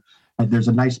there. And there's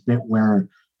a nice bit where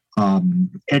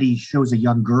Eddie shows a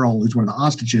young girl who's one of the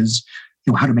hostages,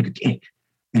 how to make a cake.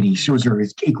 And he shows her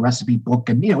his cake recipe book,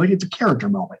 and, it's a character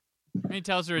moment. And he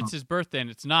tells her it's his birthday, and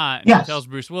it's not. And he tells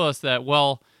Bruce Willis that,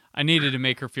 I needed to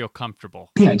make her feel comfortable.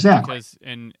 Yeah, exactly. Because,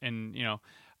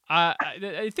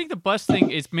 I think the bus thing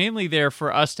is mainly there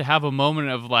for us to have a moment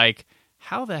of, like,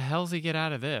 how the hell does he get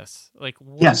out of this? Like,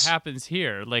 what happens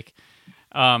here? Like,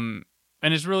 and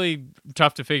it's really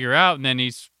tough to figure out. And then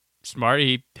he's smart.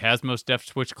 He has Mos Def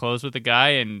switch clothes with the guy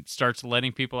and starts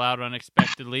letting people out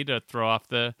unexpectedly to throw off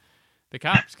the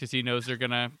cops because he knows they're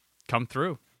going to come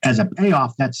through. As a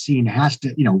payoff, that scene has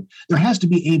to, there has to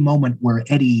be a moment where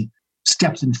Eddie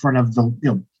steps in front of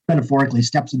metaphorically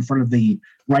steps in front of the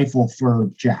rifle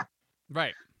for Jack.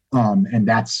 Right. And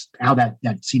that's how that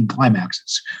scene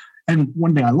climaxes. And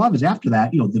one thing I love is after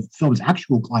that, the film's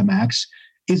actual climax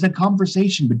is a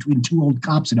conversation between 2 old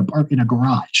cops in a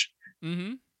garage.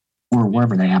 Mm-hmm. Or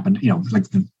wherever they happen, like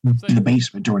in the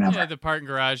basement or whatever. Yeah, the parking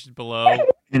garage below.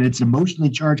 And it's an emotionally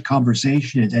charged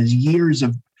conversation. It has years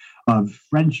of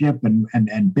friendship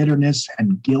and bitterness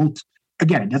and guilt.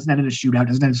 Again, it doesn't end in a shootout,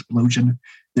 doesn't end in an explosion.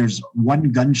 There's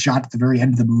one gunshot at the very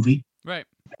end of the movie. Right.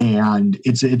 And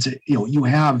it's you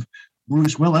have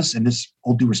Bruce Willis, and this,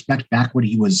 all due respect, back when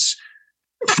he was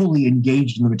fully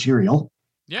engaged in the material.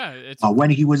 Yeah. When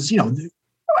he was,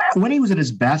 when he was at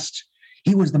his best,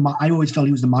 I always felt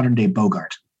he was the modern day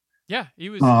Bogart. Yeah,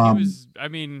 he was. I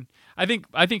mean, I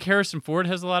think Harrison Ford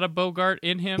has a lot of Bogart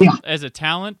in him as a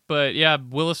talent, but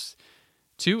Willis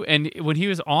too. And when he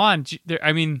was on,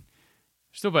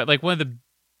 but like one of the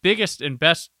biggest and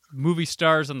best movie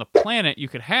stars on the planet you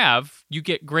could have. You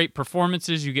get great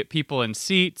performances, you get people in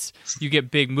seats, you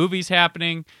get big movies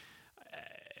happening.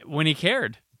 When he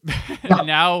cared,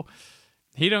 now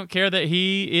he don't care that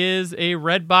he is a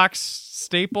red box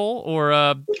staple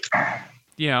or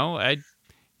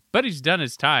but he's done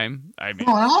his time. I mean,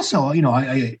 well, and also,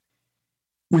 I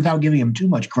without giving him too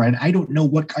much credit, I don't know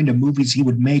what kind of movies he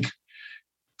would make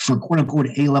for quote unquote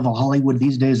A-level Hollywood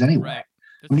these days anyway.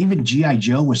 Right. I mean, even G.I.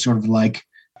 Joe was sort of like,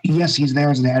 yes, he's there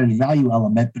as an added value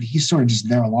element, but he's sort of just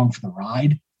there along for the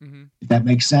ride, if that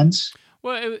makes sense.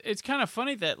 Well, it's kind of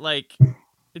funny that, like,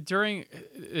 during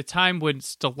the time when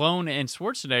Stallone and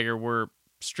Schwarzenegger were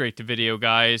straight-to-video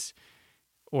guys,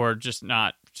 or just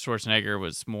not, Schwarzenegger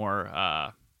was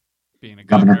more being a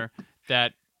governor,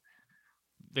 that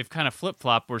they've kind of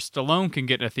flip-flopped where Stallone can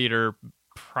get in a theater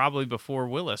probably before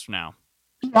Willis now.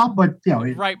 Yeah, but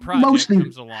right project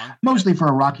comes along. Mostly for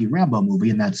a Rocky Rambo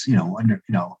movie, and that's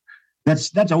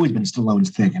that's always been Stallone's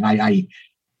thing. And I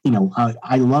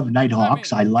love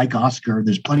Nighthawks. I like Oscar.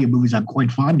 There's plenty of movies I'm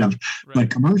quite fond of, but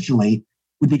commercially,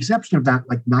 with the exception of that,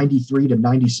 like 93 to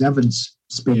 97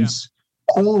 space,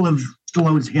 all of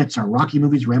Stallone's hits are Rocky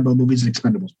movies, Rambo movies, and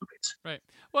Expendables movies. Right.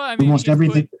 Well, I mean, almost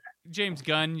everything. James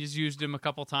Gunn has used him a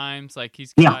couple times. Like,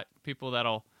 he's got people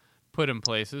that'll put him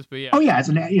places, but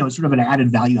it's sort of an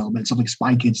added value element, something like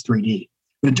Spy Kids 3D.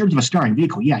 But in terms of a starring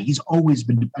vehicle, he's always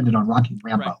been dependent on Rocky and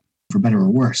Rambo, for better or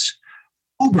worse.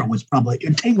 Cobra was probably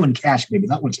Tango and Cash. Maybe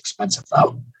that one's expensive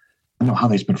though. I don't know how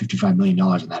they spent $55 million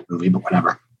in that movie, but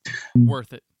whatever.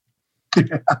 Worth it.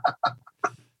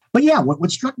 But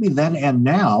what struck me then and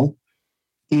now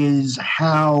is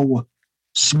how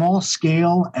small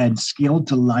scale and scaled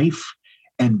to life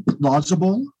and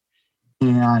plausible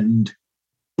and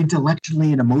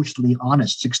intellectually and emotionally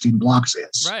honest 16 Blocks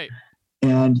is. Right.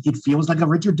 And it feels like a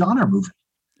Richard Donner movie.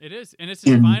 It is. And it's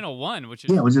his final one, which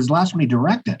is... Yeah, it was his last one he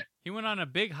directed. He went on a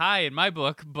big high in my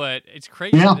book, but it's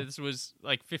crazy that this was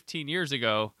like 15 years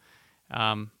ago.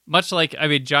 Much like,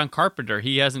 John Carpenter,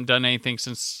 he hasn't done anything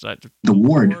since The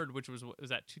Ward, which was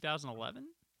that 2011?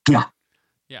 Yeah.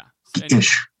 Yeah.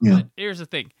 Ish. Yeah. But here's the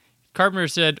thing. Carpenter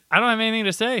said, I don't have anything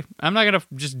to say. I'm not going to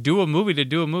just do a movie to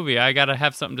do a movie. I got to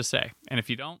have something to say. And if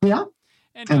you don't... Yeah.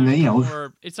 And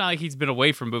it's not like he's been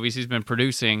away from movies. He's been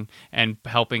producing and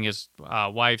helping his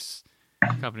wife's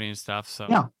company and stuff. So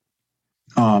yeah,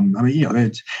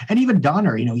 and even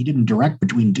Donner, he didn't direct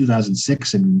between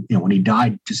 2006 and when he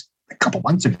died just a couple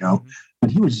months ago.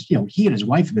 But he was, he and his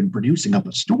wife have been producing up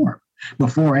a storm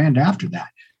before and after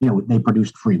that. They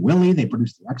produced Free Willy. They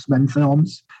produced the X-Men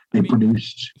films. They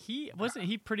produced. Wasn't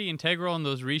he pretty integral in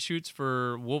those reshoots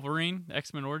for Wolverine,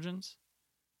 X-Men Origins?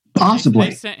 Possibly.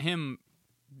 They sent him.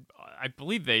 I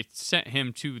believe they sent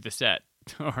him to the set.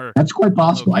 Or that's quite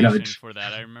possible. I know for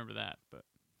that. I remember that, but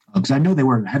because I know they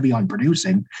were heavy on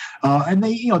producing, and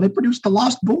they produced The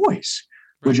Lost Boys,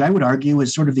 which I would argue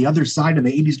is sort of the other side of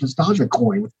the '80s nostalgia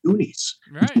coin with Goonies,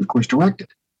 which he of course directed.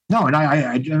 No, and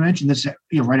I mentioned this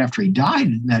right after he died,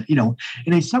 that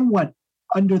in a somewhat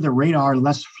under the radar,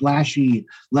 less flashy,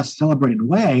 less celebrated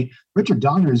way, Richard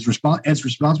Donner is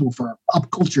responsible for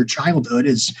pop culture childhood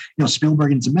as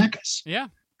Spielberg and Zemeckis. Yeah.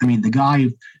 I mean, the guy,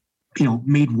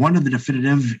 made one of the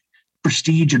definitive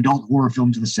prestige adult horror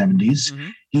films of the 70s. Mm-hmm.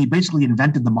 He basically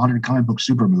invented the modern comic book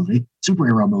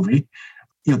superhero movie.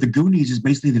 The Goonies is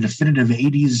basically the definitive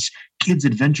 80s kids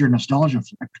adventure nostalgia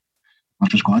flick.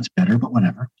 Monster Squad's better, but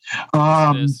whatever.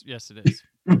 It is. Yes, it is.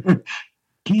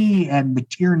 He and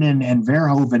McTiernan and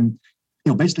Verhoeven,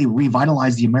 basically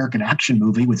revitalized the American action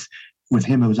movie with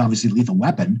him. It was obviously Lethal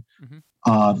Weapon.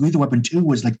 Mm-hmm. Lethal Weapon 2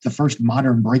 was like the first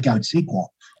modern breakout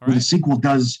sequel. Where the sequel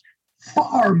does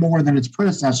far more than its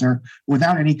predecessor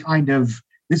without any kind of,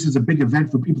 this is a big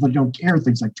event for people that don't care,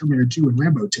 things like Terminator 2 and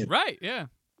Rambo 2. Right, yeah.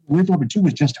 Lethal Weapon 2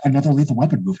 was just another Lethal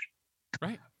Weapon movie.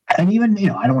 Right. And even,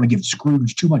 I don't want to give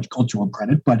Scrooge too much cultural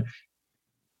credit, but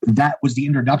that was the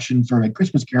introduction for A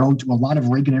Christmas Carol to a lot of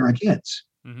Reagan-era kids.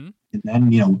 Mm-hmm. And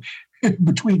then,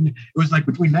 between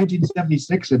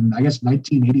 1976 and I guess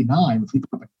 1989 with Lethal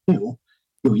Weapon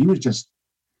 2, he was just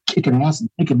kicking ass and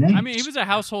taking names. I mean, he was a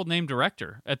household name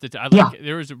director at the time.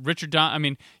 There was Richard Donner. I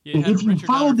mean, if you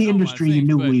followed the industry, you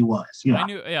knew who he was. Yeah, I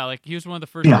knew. Yeah, like he was one of the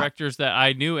first directors that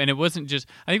I knew, and it wasn't just.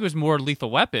 I think it was more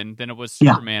Lethal Weapon than it was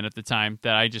Superman at the time.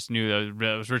 That I just knew that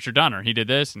it was Richard Donner. He did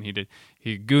this, and he did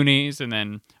Goonies, and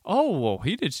then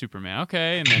he did Superman.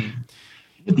 Okay, and then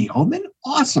he did The Omen.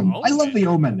 Awesome. I love The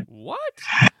Omen. What?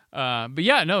 But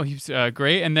yeah, no, he's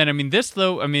great. And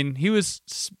then, he was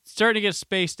starting to get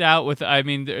spaced out with,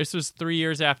 this was 3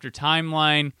 years after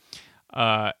Timeline.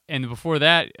 And before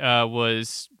that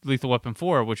was Lethal Weapon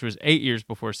 4, which was 8 years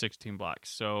before 16 Blocks.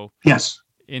 So yes,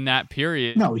 in that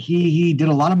period. No, he did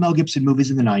a lot of Mel Gibson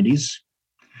movies in the 90s.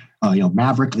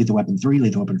 Maverick, Lethal Weapon 3,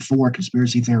 Lethal Weapon 4,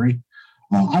 Conspiracy Theory.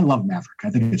 I love Maverick. I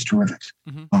think it's terrific.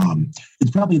 Mm-hmm.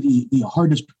 It's probably the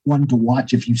hardest one to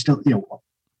watch if you still,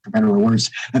 for better or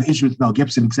worse, have issues with Mel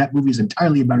Gibson, because that movie is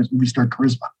entirely about his movie star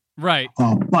charisma. Right.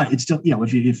 But it's still,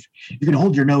 if you can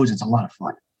hold your nose, it's a lot of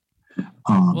fun.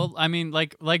 Well, I mean,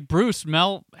 like Bruce,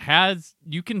 Mel has,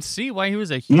 you can see why he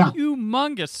was a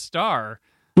humongous star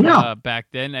back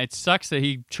then. It sucks that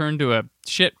he turned to a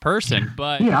shit person,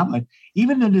 but but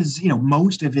even in his,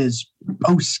 most of his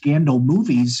post-scandal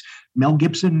movies, Mel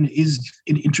Gibson is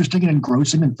an interesting and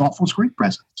engrossing and thoughtful screen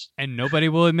presence. And nobody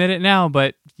will admit it now,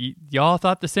 but y'all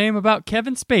thought the same about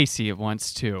Kevin Spacey at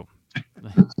once too.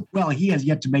 Well, he has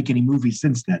yet to make any movies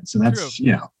since then, so that's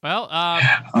true. Well,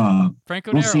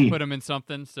 Franco Nero put him in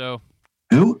something. So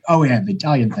who? Oh yeah, the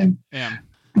Italian thing. Yeah.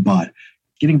 But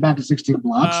getting back to 16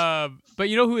 Blocks. But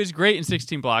you know who is great in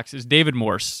 16 Blocks is David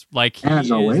Morse. Like, he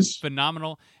as always, is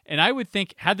phenomenal. And I would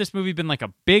think, had this movie been like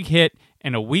a big hit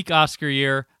and a weak Oscar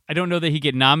year, I don't know that he'd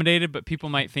get nominated, but people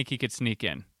might think he could sneak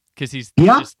in because he's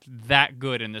just that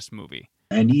good in this movie.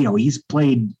 And he's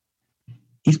played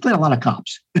a lot of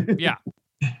cops. Yeah.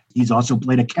 He's also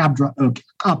played a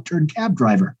cop turned cab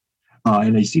driver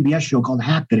in a CBS show called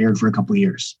Hack that aired for a couple of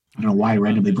years. I don't know why I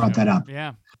randomly brought that up.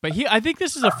 Yeah. But I think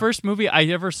this is the first movie I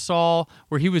ever saw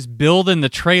where he was billed in the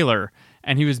trailer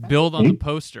and he was billed on the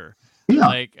poster.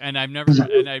 Yeah. And I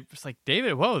was like,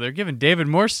 David, whoa, they're giving David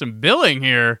Morse some billing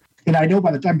here. And I know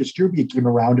by the time Disturbia came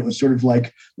around, it was sort of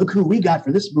like, look who we got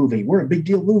for this movie. We're a big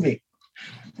deal movie.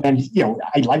 And,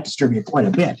 I like Disturbia quite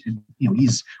a bit. And,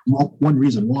 he's one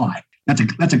reason why. That's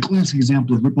a classic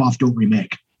example of rip-off, don't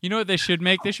remake. You know what they should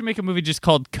make? They should make a movie just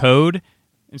called Code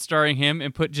and starring him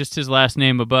and put just his last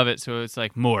name above it. So it's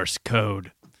like Morse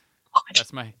Code.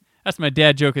 That's my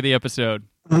dad joke of the episode.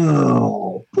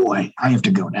 Oh, boy. I have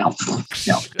to go now.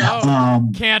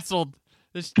 Canceled.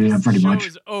 This pretty show much.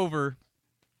 is over.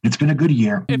 It's been a good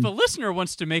year. If a listener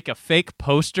wants to make a fake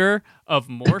poster of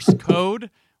Morse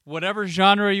Code, whatever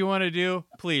genre you want to do,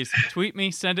 please tweet me,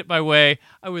 send it my way.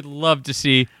 I would love to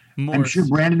see Morse. I'm sure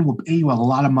Brandon will pay you a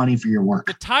lot of money for your work.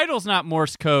 The title's not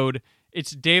Morse Code.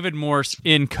 It's David Morse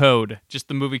in Code. Just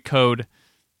the movie Code.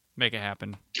 Make it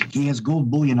happen. He has gold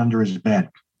bullion under his bed.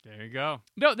 There you go.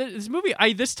 No, this movie,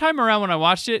 this time around when I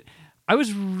watched it, I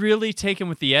was really taken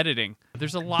with the editing.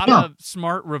 There's a lot of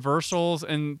smart reversals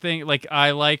and things. Like,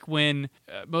 I like when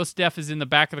Mos Def is in the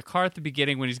back of the car at the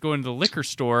beginning when he's going to the liquor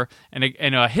store, and a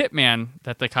hitman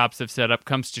that the cops have set up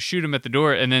comes to shoot him at the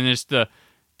door, and then there's the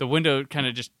window kind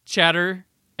of just chatter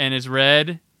and is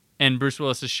red, and Bruce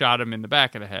Willis has shot him in the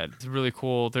back of the head. It's really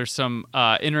cool. There's some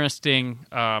interesting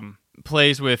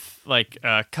plays with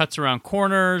cuts around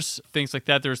corners, things like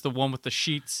that. There's the one with the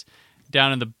sheets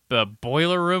down in the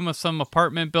boiler room of some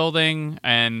apartment building,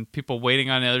 and people waiting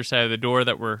on the other side of the door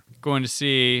that we're going to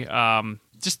see.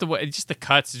 Just the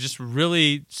cuts, just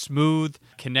really smooth,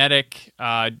 kinetic,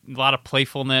 a lot of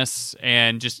playfulness,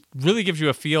 and just really gives you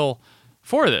a feel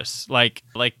for this. Like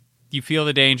you feel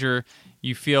the danger,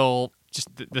 you feel just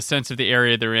the sense of the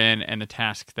area they're in and the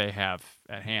task they have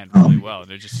at hand really well.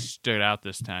 They just stood out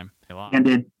this time a lot. And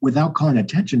it, without calling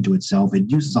attention to itself, it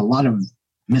uses a lot of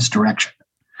misdirection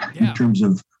in terms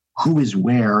of who is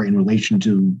where in relation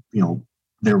to,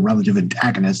 their relative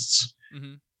antagonists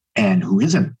and who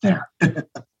isn't there.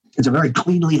 It's a very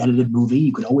cleanly edited movie.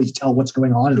 You can always tell what's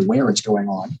going on and where it's going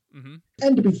on.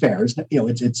 And to be fair,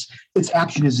 its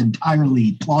action is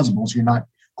entirely plausible, so you're not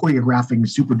choreographing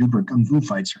super duper kung fu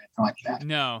fights or anything like that.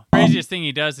 No. The craziest thing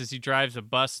he does is he drives a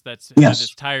bus has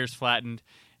its tires flattened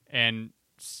and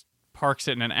parks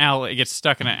it in an alley. It gets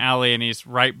stuck in an alley, and he's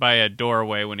right by a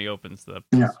doorway when he opens the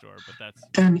store. But that's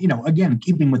again,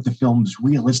 keeping with the film's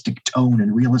realistic tone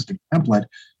and realistic template,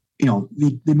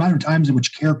 the amount of times in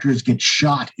which characters get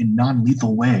shot in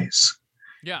non-lethal ways.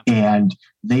 Yeah. And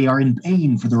they are in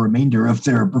pain for the remainder of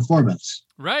their performance.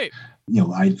 Right.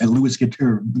 Willis gets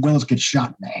shot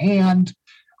in the hand.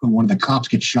 One of the cops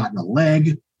gets shot in the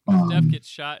leg. Def gets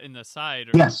shot in the side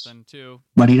or something too.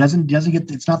 But he doesn't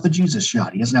get, it's not the Jesus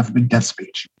shot. He doesn't have a big death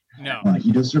speech. No.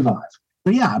 He does survive.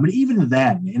 But yeah, even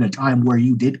then, in a time where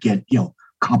you did get,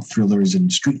 cop thrillers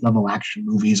and street level action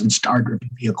movies and star-driven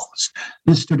vehicles,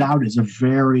 this stood out as a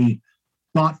very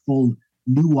thoughtful,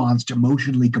 nuanced,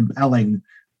 emotionally compelling,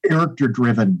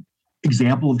 character-driven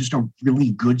example of just a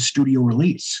really good studio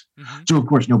release. So of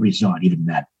course nobody saw it even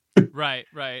then. Right.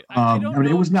 I don't know.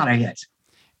 It was not a hit.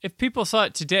 If people saw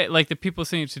it today, like the people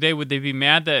seeing it today, would they be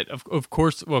mad that, of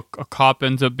course, a cop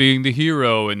ends up being the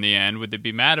hero in the end? Would they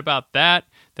be mad about that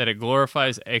it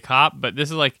glorifies a cop? But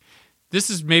this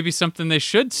is maybe something they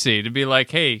should see, to be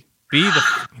like, hey, be the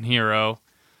fucking hero,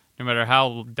 no matter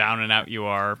how down and out you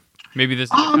are. Maybe this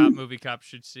is a cop movie cops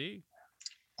should see.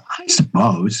 I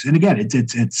suppose. And again,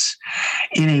 it's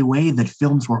in a way that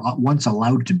films were once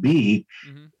allowed to be.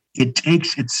 It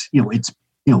takes it's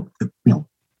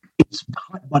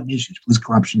hot button issues, police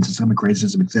corruption, systemic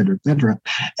racism, et cetera,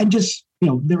 and just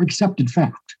they're accepted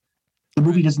fact. The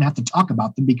movie doesn't have to talk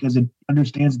about them because it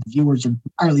understands the viewers are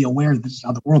entirely aware that this is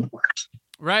how the world works.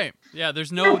 Right. Yeah.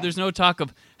 There's no talk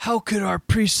of how could our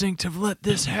precinct have let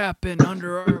this happen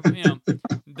under our.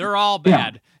 They're all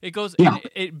bad. Yeah. It goes. Yeah.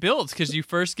 It builds because you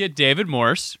first get David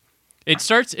Morse. It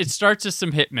starts as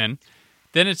some hitmen,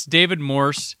 then it's David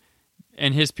Morse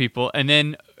and his people, and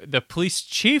then the police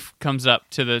chief comes up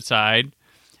to the side,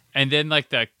 and then like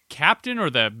the captain or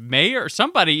the mayor or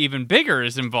somebody even bigger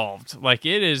is involved. Like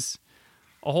it is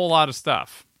a whole lot of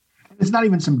stuff. It's not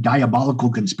even some diabolical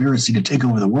conspiracy to take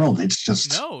over the world. It's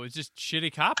just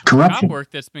shitty cop work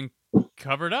that's been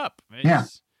covered up.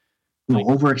 It's,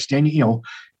 overextending.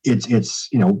 It's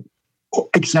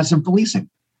excessive policing,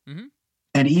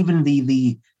 and even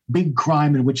the big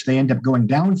crime in which they end up going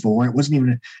down for it was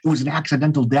an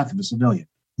accidental death of a civilian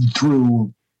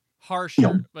through harsh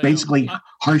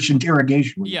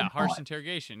interrogation. Yeah, harsh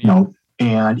interrogation. Yeah.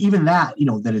 And even that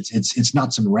that it's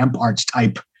not some ramparts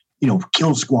type.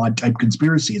 Kill squad type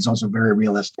conspiracy is also very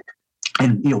realistic.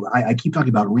 And, I keep talking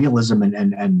about realism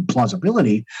and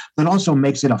plausibility, that also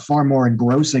makes it a far more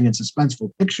engrossing and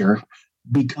suspenseful picture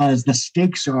because the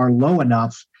stakes are low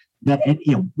enough that,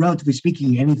 relatively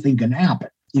speaking, anything can happen.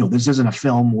 This isn't a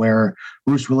film where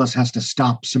Bruce Willis has to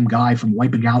stop some guy from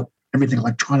wiping out everything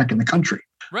electronic in the country.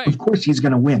 Right. Of course he's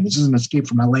going to win. This is an Escape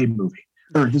from LA movie.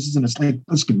 Or this isn't a Snake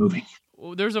Plissken movie.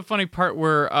 Well, there's a funny part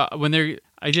where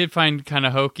I did find kind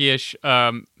of hokey-ish,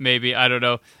 maybe, I don't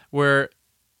know, where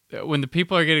when the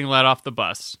people are getting let off the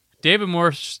bus, David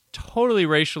Morse totally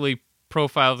racially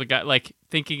profiles the guy, like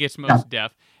thinking it's most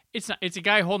deaf. It's not. It's a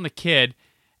guy holding a kid,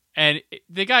 and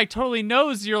the guy totally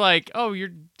knows you're like, oh,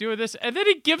 you're doing this, and then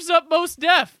he gives up most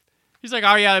deaf. He's like,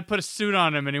 oh yeah, they put a suit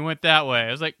on him, and he went that way.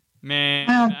 I was like,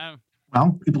 man.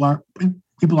 Well,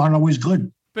 people aren't always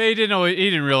good. But he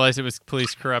didn't realize it was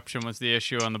police corruption was the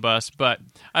issue on the bus. But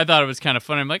I thought it was kind of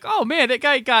funny. I'm like, oh man, that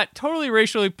guy got totally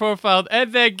racially profiled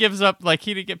and then gives up. Like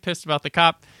he didn't get pissed about the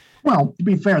cop. Well, to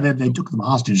be fair, they took them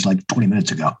hostage like 20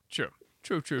 minutes ago. True.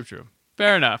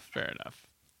 Fair enough.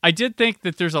 I did think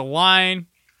that there's a line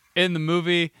in the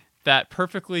movie that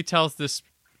perfectly tells the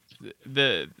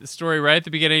story right at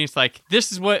the beginning. It's like,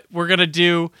 this is what we're gonna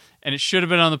do, and it should have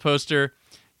been on the poster.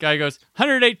 Guy goes,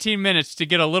 118 minutes to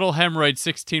get a little hemorrhoid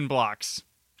 16 blocks.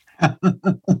 I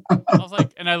was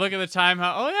like, and I look at the time,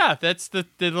 that's the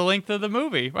length of the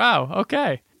movie. Wow,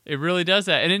 okay. It really does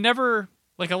that. And it never,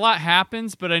 like a lot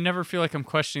happens, but I never feel like I'm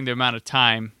questioning the amount of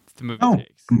time the movie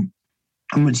takes.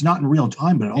 It's not in real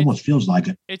time, but it almost feels like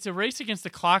it. It's a race against the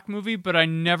clock movie, but I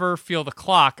never feel the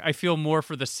clock. I feel more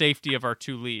for the safety of our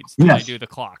two leads than I do the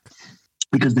clock.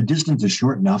 Because the distance is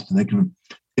short enough that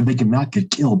if they can not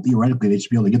get killed, theoretically, they should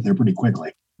be able to get there pretty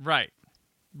quickly. Right.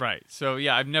 So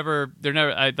yeah,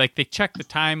 they check the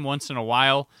time once in a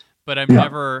while, but I'm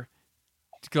never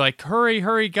like,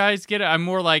 hurry, guys, get it. I'm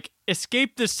more like,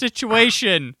 escape the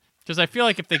situation. Because I feel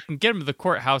like if they can get him to the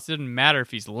courthouse, it doesn't matter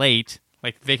if he's late.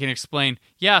 Like they can explain,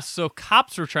 so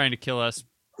cops were trying to kill us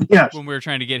when we were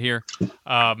trying to get here.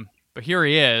 But here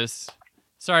he is.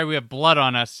 Sorry, we have blood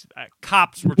on us.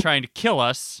 Cops were trying to kill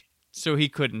us, so he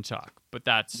couldn't talk. But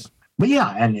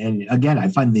yeah, and again, I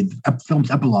find the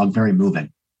film's epilogue very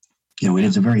moving. It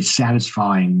is a very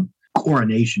satisfying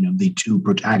coronation of the two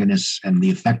protagonists and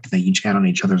the effect they each had on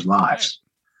each other's lives.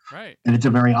 Right. And it's a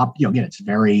very, it's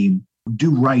very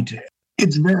do right.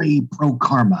 It's very pro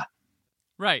karma.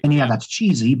 Right. And that's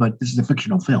cheesy, but this is a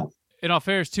fictional film. In all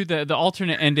fairness, too, the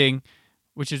alternate ending,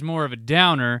 which is more of a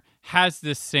downer, has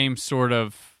this same sort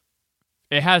of.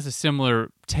 It has a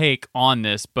similar take on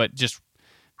this, but just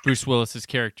Bruce Willis's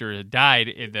character had died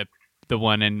in the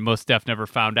one, and Mos Def never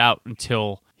found out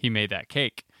until he made that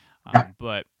cake.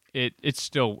 But it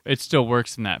still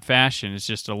works in that fashion. It's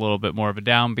just a little bit more of a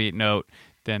downbeat note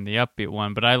than the upbeat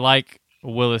one. But I like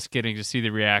Willis getting to see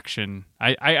the reaction.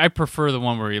 I prefer the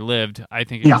one where he lived. I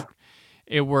think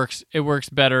it works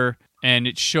better, and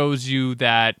it shows you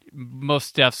that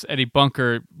Mos Def's Eddie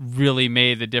Bunker really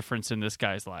made the difference in this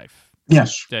guy's life.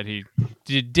 Yes. That he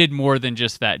did more than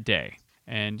just that day.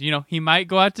 And, he might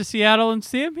go out to Seattle and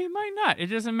see him. He might not. It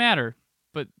doesn't matter.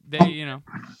 But they,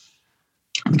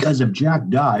 Because if Jack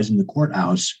dies in the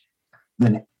courthouse,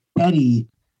 then Eddie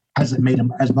hasn't made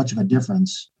him as much of a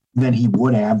difference than he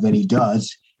would have, than he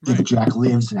does if Jack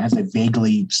lives and has a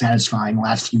vaguely satisfying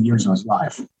last few years of his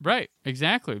life. Right,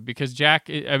 exactly. Because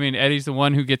Eddie's the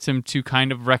one who gets him to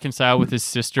kind of reconcile with his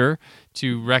sister,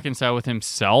 to reconcile with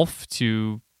himself,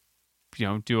 to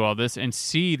do all this and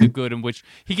see the good in which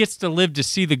he gets to live, to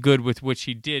see the good with which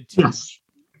he did to,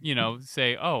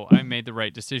 say, oh, I made the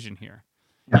right decision here.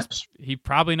 Yes. He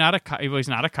probably he's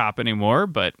not a cop anymore,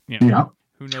 but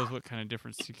who knows what kind of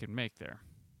difference he can make there.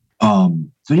 So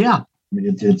yeah, I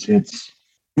mean,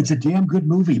 it's a damn good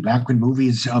movie. Back when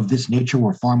movies of this nature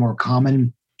were far more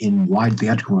common in wide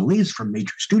theatrical release from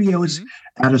major studios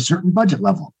at a certain budget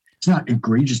level. It's not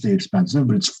egregiously expensive,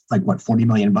 but it's like what, $40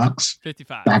 million?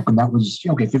 55. Back when that was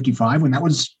 55, when that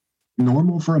was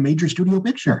normal for a major studio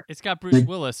picture. It's got Bruce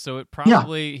Willis, so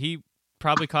he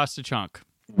probably cost a chunk.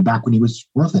 Back when he was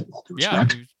worth it. Yeah,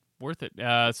 he was worth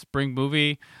it. Spring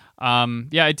movie.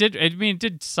 It did. I mean, it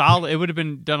did solid. It would have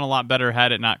been done a lot better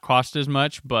had it not cost as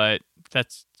much, but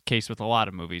that's the case with a lot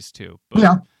of movies too. But,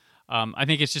 yeah. I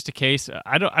think it's just a case.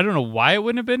 I don't know why it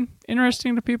wouldn't have been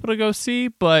interesting to people to go see,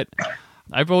 but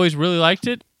I've always really liked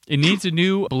it. It needs a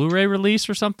new Blu-ray release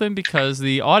or something because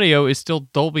the audio is still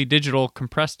Dolby Digital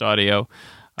compressed audio.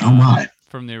 Oh my!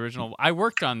 From the original. I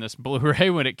worked on this Blu-ray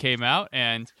when it came out,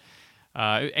 and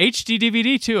HD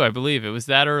DVD too. I believe it was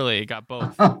that early. It got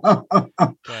both.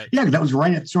 Yeah, that was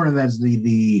right at sort of as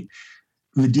the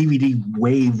DVD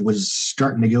wave was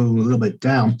starting to go a little bit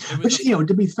down. Which,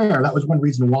 to be fair, that was one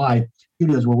reason why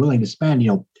studios were willing to spend,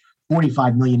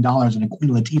 $45 million in a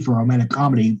Queen Latifah romantic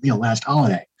comedy, last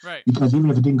holiday. Right. Because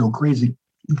even if it didn't go crazy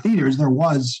in theaters, there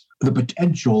was the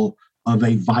potential of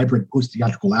a vibrant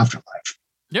post-theatrical afterlife.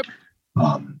 Yep.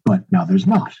 But now there's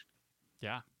not.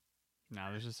 Yeah.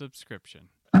 Now there's a subscription.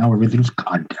 Now everything's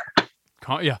content.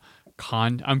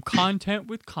 I'm content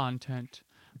with content.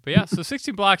 But yeah, so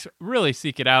 16 Blocks, really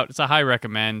seek it out. It's a high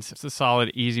recommend. It's a solid,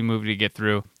 easy movie to get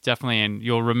through. Definitely, and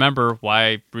you'll remember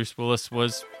why Bruce Willis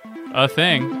was a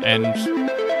thing and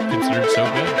considered so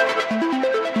good.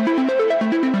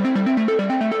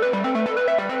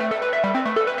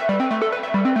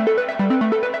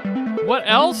 What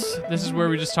else? This is where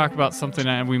we just talk about something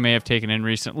that we may have taken in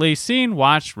recently. Seen,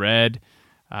 watched, read,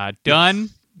 done.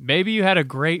 Maybe you had a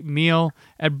great meal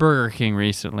at Burger King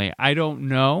recently. I don't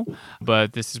know,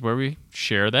 but this is where we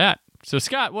share that. So,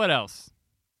 Scott, what else?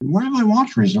 What have I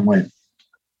watched recently?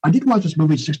 I did watch this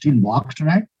movie, 16 Blocks,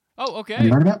 today. Oh, okay. Have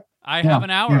you heard of it? I have an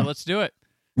hour. Yeah. Let's do it.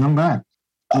 Okay.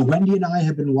 Wendy and I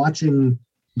have been watching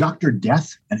Dr.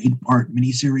 Death, an 8-part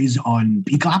miniseries on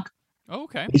Peacock. Oh,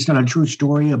 okay. Based on a true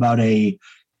story about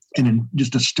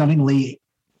just a stunningly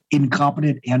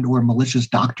incompetent and or malicious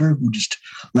doctor who just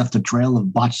left a trail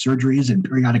of botched surgeries and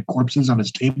periodic corpses on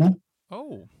his table.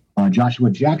 Oh. Joshua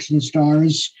Jackson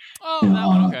stars. Oh, that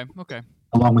one. Okay.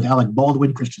 Along with Alec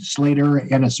Baldwin, Christian Slater,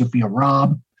 Anna Sophia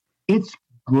Robb. It's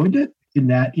good in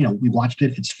that, we watched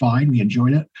it. It's fine. We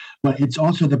enjoyed it. But it's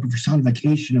also the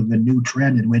personification of the new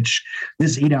trend in which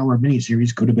this 8-hour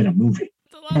miniseries could have been a movie.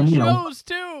 It's a lot of shows,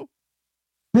 too.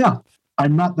 Yeah.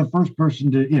 I'm not the first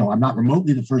person to, I'm not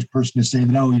remotely the first person to say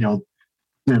that,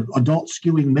 the adult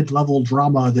skewing mid-level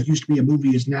drama that used to be a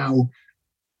movie is now,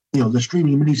 the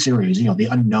streaming miniseries, The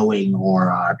Unknowing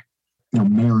or,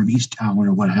 Mayor of Easttown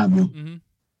or what have you. Mm-hmm.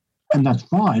 And that's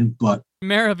fine, but...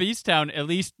 Mayor of Easttown at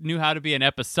least knew how to be an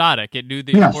episodic. It knew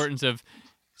the importance of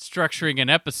structuring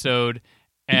an episode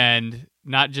and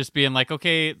not just being like,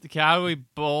 okay, how do we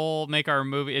make our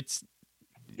movie? It's...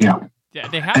 Yeah,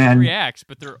 they have 3 acts,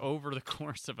 but they're over the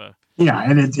course of a... Yeah,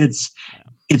 and it's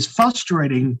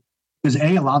frustrating because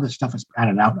A, a lot of this stuff is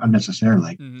padded out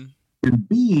unnecessarily. Mm-hmm. And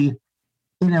B,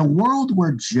 in a world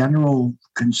where general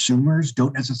consumers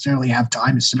don't necessarily have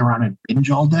time to sit around and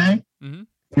binge all day,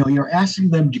 you're asking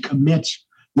them to commit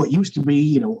what used to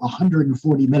be,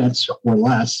 140 minutes or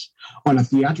less on a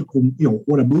theatrical,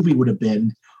 what a movie would have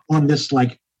been on this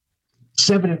like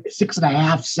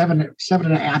 7.5,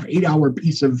 8-hour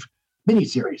piece of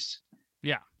miniseries.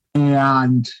 Yeah.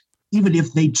 And even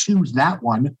if they choose that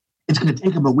one, it's going to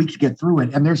take them a week to get through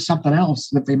it. And there's something else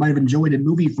that they might have enjoyed in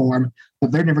movie form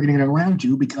that they're never going to get around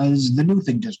to because the new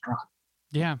thing just dropped.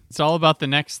 Yeah. It's all about the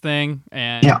next thing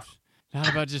and not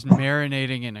about just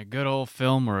marinating in a good old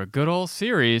film or a good old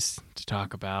series to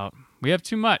talk about. We have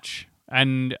too much.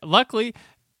 And luckily,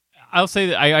 I'll say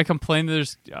that I complain that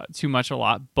there's too much a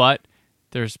lot, but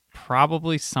there's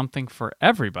probably something for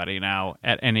everybody now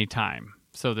at any time.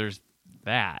 So there's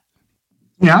that.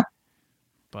 Yeah.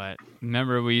 But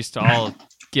remember, we used to all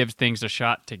give things a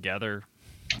shot together.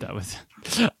 That was,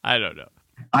 I don't know.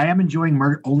 I am enjoying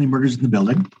Only Murders in the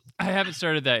Building. I haven't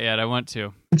started that yet. I want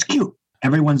to. It's cute.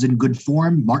 Everyone's in good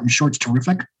form. Martin Short's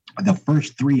terrific. The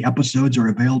first 3 episodes are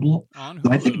available.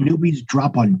 So I think newbies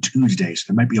drop on Tuesday, so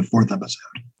there might be a 4th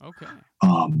episode. Okay.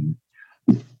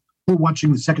 We're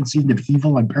watching the 2nd season of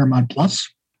Evil on Paramount Plus,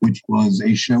 which was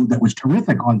a show that was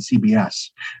terrific on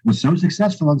CBS. It was so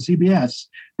successful on CBS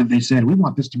that they said, we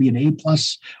want this to be an A+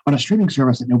 on a streaming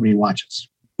service that nobody watches.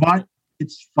 But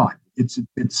it's fun. It's.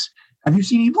 Have you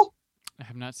seen Evil? I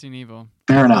have not seen Evil.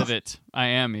 Fair enough. I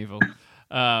am evil.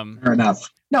 Fair enough.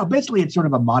 No, basically, it's sort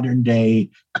of a modern day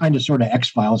kind of sort of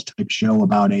X-Files type show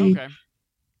about a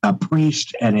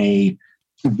priest and a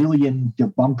civilian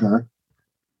debunker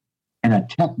and a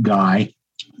tech guy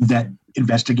that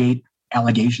investigate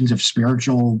allegations of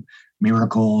spiritual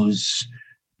miracles,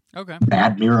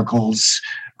 bad miracles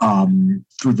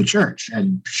through the church,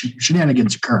 and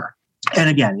shenanigans occur. And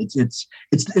again, it's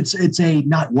a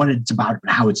not what it's about,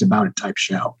 but how it's about it type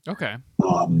show. Okay.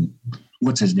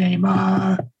 What's his name?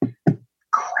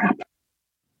 Crap.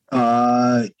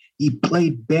 He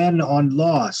played Ben on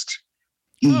Lost.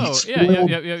 Yeah.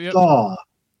 Saw.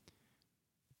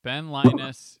 Ben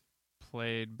Linus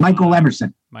played Michael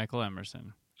Emerson.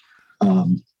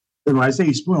 And when I say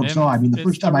he spoiled Saw, I mean the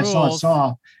first time I saw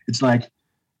Saw, it's like,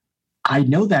 I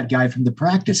know that guy from The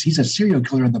Practice. He's a serial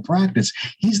killer in The Practice.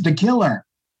 He's the killer.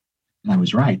 And I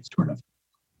was right, sort of.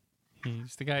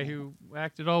 He's the guy who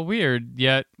acted all weird,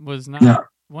 yet was not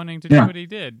wanting to do what he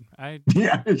did.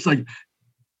 Yeah, it's like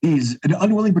he's an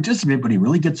unwilling participant, but he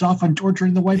really gets off on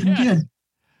torturing the wife and kid.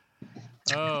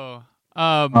 Oh.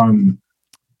 I'll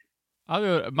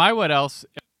go. My what else?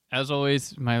 As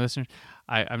always, my listeners,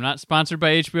 I'm not sponsored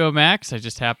by HBO Max. I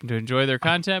just happen to enjoy their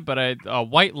content. But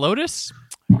White Lotus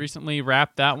recently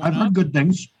wrapped that one I've heard good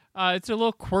things. It's a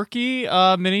little quirky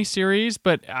mini series,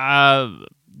 but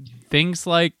things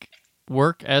like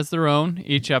work as their own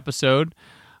each episode.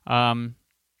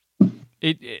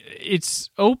 Its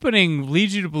opening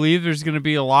leads you to believe there's going to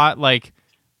be a lot like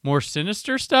more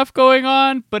sinister stuff going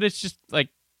on, but it's just like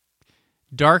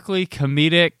darkly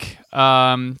comedic,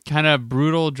 kind of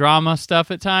brutal drama stuff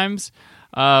at times,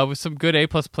 with some good A+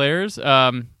 players.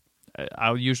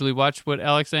 I'll usually watch what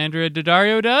Alexandra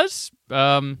Daddario does,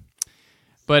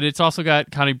 but it's also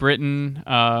got Connie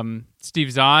Britton,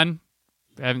 Steve Zahn.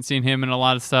 I haven't seen him in a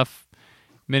lot of stuff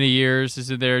many years. Is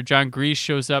it there? John Grease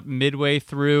shows up midway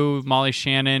through. Molly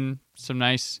Shannon, some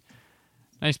nice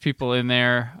people in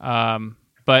there.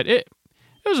 But it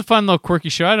was a fun little quirky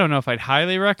show. I don't know if I'd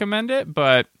highly recommend it,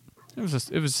 but it was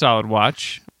a solid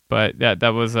watch. But that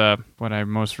was what I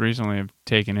most recently have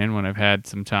taken in when I've had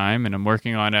some time, and I'm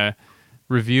working on a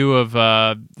review of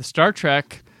the Star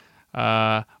Trek,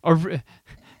 the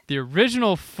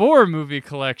original 4-movie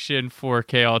collection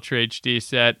 4K Ultra HD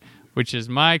set, which is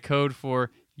my code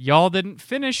for y'all didn't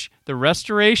finish the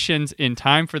restorations in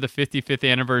time for the 55th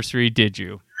anniversary, did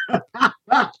you?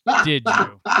 Did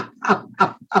you?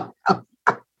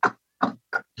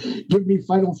 Give me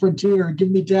Final Frontier. Give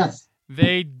me Death.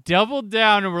 They doubled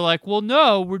down and were like, well,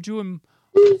 no, we're doing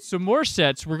some more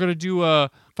sets. We're going to do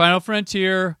Final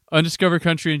Frontier, Undiscovered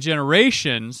Country, and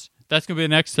Generations. That's going to be the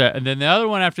next set. And then the other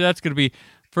one after that's going to be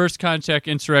First Contact,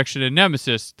 Insurrection, and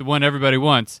Nemesis, the one everybody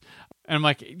wants. And I'm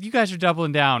like, you guys are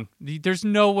doubling down. There's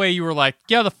no way you were like,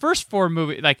 yeah, the first 4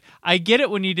 movies. Like, I get it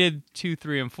when you did 2,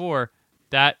 3, and 4.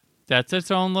 That's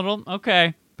its own little,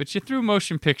 okay. But you threw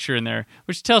motion picture in there,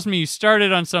 which tells me you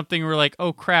started on something and we're like,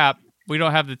 oh, crap, we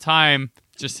don't have the time.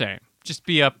 Just saying. Just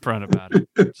be upfront about it.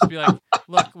 Just be like,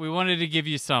 look, we wanted to give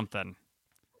you something.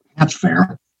 That's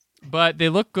fair. But they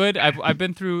look good. I've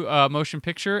been through Motion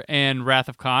Picture and Wrath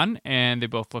of Khan, and they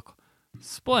both look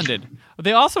splendid.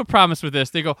 They also promise with this,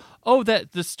 they go, oh,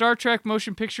 that the Star Trek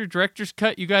Motion Picture Director's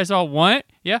Cut you guys all want?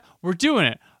 Yeah, we're doing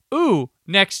it. Ooh,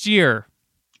 next year.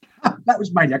 That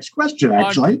was my next question,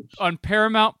 actually. On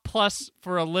Paramount Plus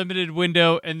for a limited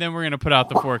window, and then we're going to put out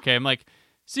the 4K. I'm like,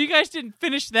 so you guys didn't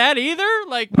finish that either?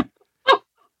 Like,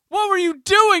 what were you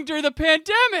doing during the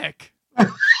pandemic?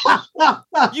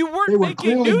 You weren't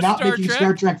making new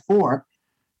Star Trek 4.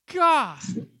 God.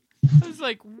 I was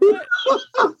like, what?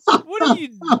 What are you...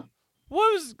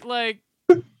 What was, like...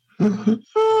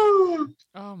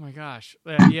 Oh, my gosh.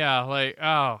 Yeah, like,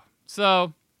 oh.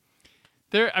 So...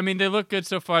 they look good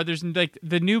so far. There's like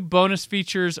the new bonus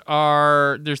features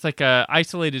there's like a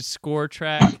isolated score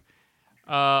track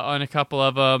on a couple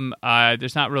of them.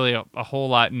 There's not really a whole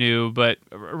lot new, but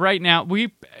right now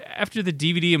after the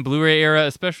DVD and Blu-ray era,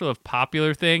 especially of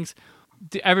popular things,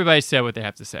 everybody said what they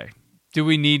have to say. Do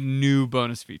we need new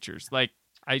bonus features? Like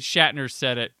Shatner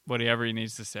said it, whatever he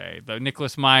needs to say.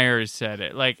 Nicholas Myers said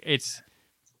it. Like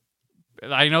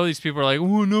I know these people are like,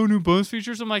 oh, no new bonus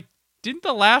features. I'm like, didn't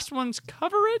the last ones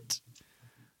cover it?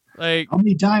 Like, how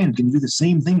many times can you do the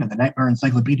same thing in the Nightmare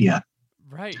Encyclopedia?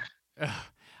 Right.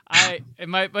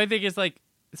 My thing is like,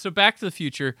 so Back to the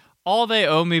Future, all they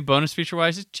owe me bonus feature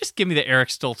wise is just give me the Eric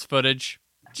Stoltz footage.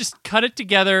 Just cut it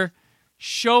together.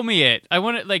 Show me it. I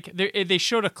want it like they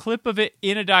showed a clip of it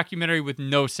in a documentary with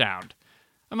no sound.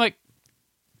 I'm like,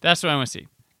 that's what I want to see.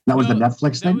 That was the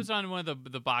Netflix thing? That was on one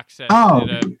of the box sets. Oh.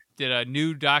 Did a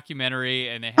new documentary,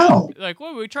 and they had like,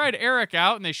 well, we tried Eric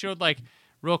out, and they showed like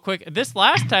real quick. This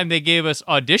last time they gave us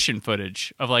audition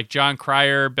footage of like John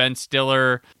Cryer, Ben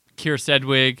Stiller, Keir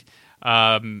Sedgwick,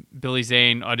 Billy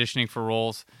Zane auditioning for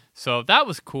roles. So that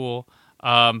was cool.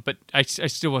 But I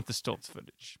still want the Stoltz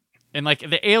footage. And like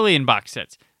the Alien box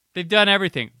sets. They've done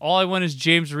everything. All I want is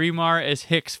James Remar as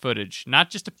Hicks footage. Not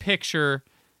just a picture. I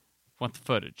want the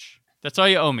footage. That's all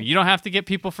you owe me. You don't have to get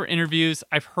people for interviews.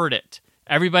 I've heard it.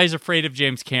 Everybody's afraid of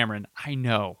James Cameron. I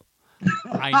know.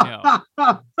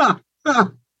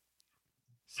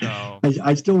 So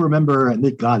I still remember,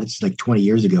 and God, it's like 20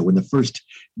 years ago when the first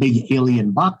big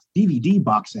Alien DVD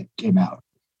box set came out.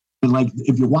 And like,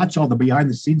 if you watch all the behind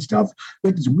the scenes stuff,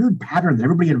 like this weird pattern that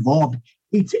everybody involved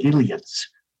hates aliens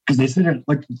because they said it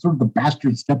like sort of the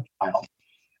bastard stepchild,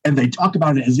 and they talk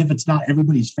about it as if it's not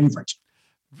everybody's favorite.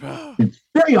 It's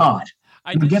very odd.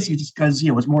 I'm guessing just because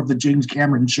it was more of the James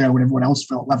Cameron show and everyone else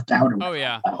felt left out. Oh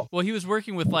yeah. Well, he was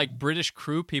working with like British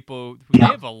crew people. They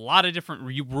have a lot of different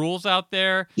rules out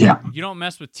there. Yeah. You don't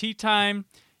mess with tea time.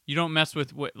 You don't mess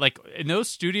with like in those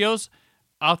studios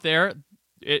out there.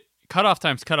 Cutoff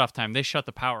time's cutoff time. They shut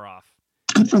the power off.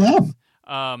 Good for them.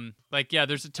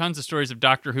 There's tons of stories of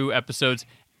Doctor Who episodes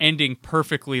ending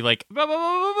perfectly, like,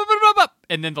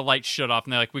 and then the lights shut off,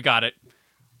 and they're like, we got it.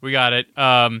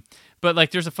 But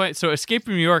like, there's a fight. So Escape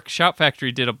from New York, Shout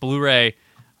Factory did a Blu-ray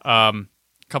a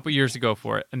couple years ago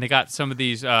for it, and they got some of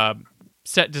these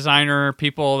set designer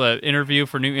people that interview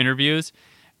for new interviews,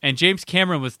 and James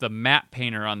Cameron was the matte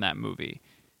painter on that movie.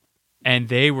 And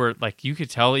they were like, you could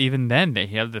tell even then they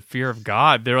had the fear of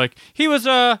God. They're like, he was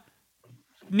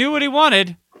knew what he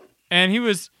wanted, and he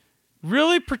was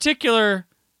really particular.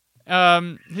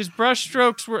 His brush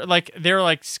strokes were like, they were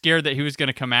like scared that he was going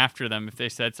to come after them if they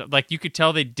said something. Like, you could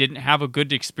tell they didn't have a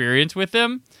good experience with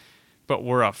him, but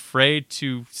were afraid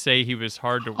to say he was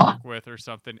hard to work with or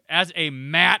something. As a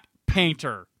matte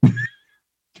painter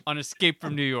on Escape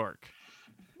from New York.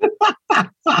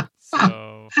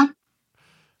 So,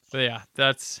 but yeah,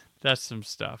 that's some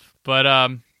stuff. But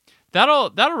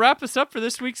that'll wrap us up for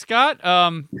this week, Scott.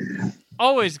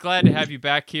 Always glad to have you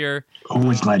back here.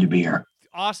 Always glad to be here.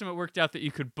 Awesome. It worked out that you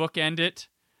could bookend it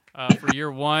for year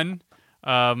one.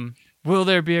 Will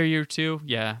there be a year two?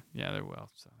 Yeah, there will.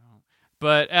 So,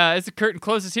 but as the curtain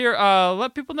closes here,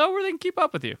 let people know where they can keep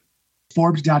up with you.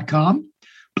 Forbes.com.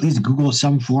 Please Google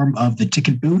some form of the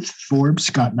ticket booth, Forbes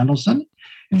Scott Mendelson.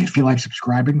 And if you feel like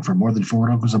subscribing for more than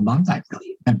 $4 a month,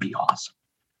 that'd be awesome.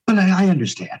 But I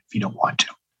understand if you don't want to.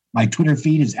 My Twitter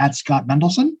feed is @Scott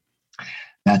Mendelson.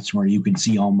 That's where you can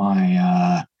see all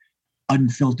my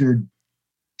unfiltered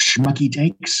schmucky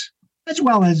takes, as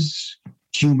well as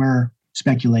humor,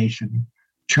 speculation,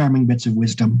 charming bits of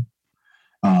wisdom.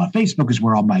 Facebook is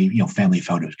where all my family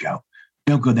photos go.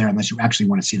 Don't go there unless you actually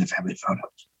want to see the family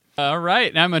photos. All right.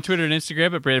 And I'm on Twitter and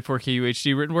Instagram at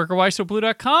Brandon4KUHD, written work at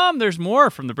WhySoBlue.com. There's more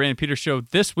from the Brandon Peters Show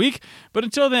this week. But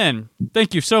until then,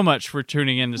 thank you so much for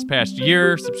tuning in this past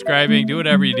year, subscribing, do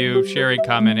whatever you do, sharing,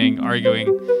 commenting,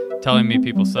 arguing, telling me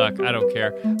people suck. I don't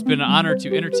care. It's been an honor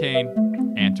to entertain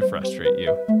and to frustrate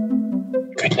you.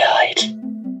 Good night.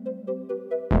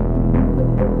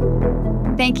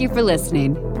 Thank you for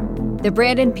listening. The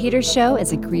Brandon Peters Show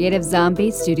is a Creative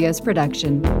Zombie Studios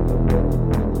production.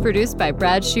 Produced by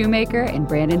Brad Shoemaker and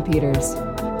Brandon Peters.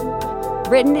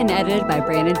 Written and edited by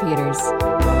Brandon Peters.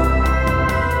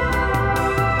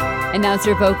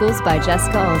 Announcer vocals by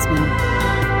Jessica Alsman.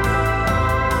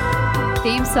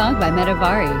 Theme song by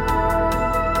Metavari.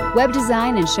 Web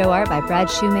design and show art by Brad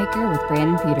Shoemaker with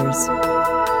Brandon Peters.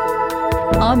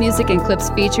 All music and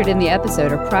clips featured in the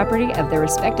episode are property of their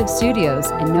respective studios,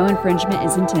 and no infringement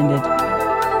is intended.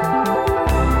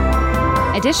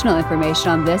 Additional information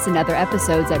on this and other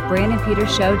episodes at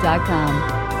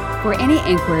BrandonPetersShow.com. For any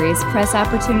inquiries, press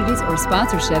opportunities, or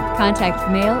sponsorship,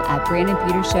 contact mail at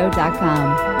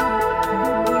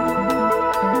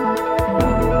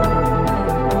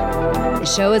BrandonPetersShow.com. The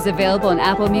show is available on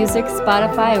Apple Music,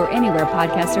 Spotify, or anywhere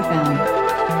podcasts are found.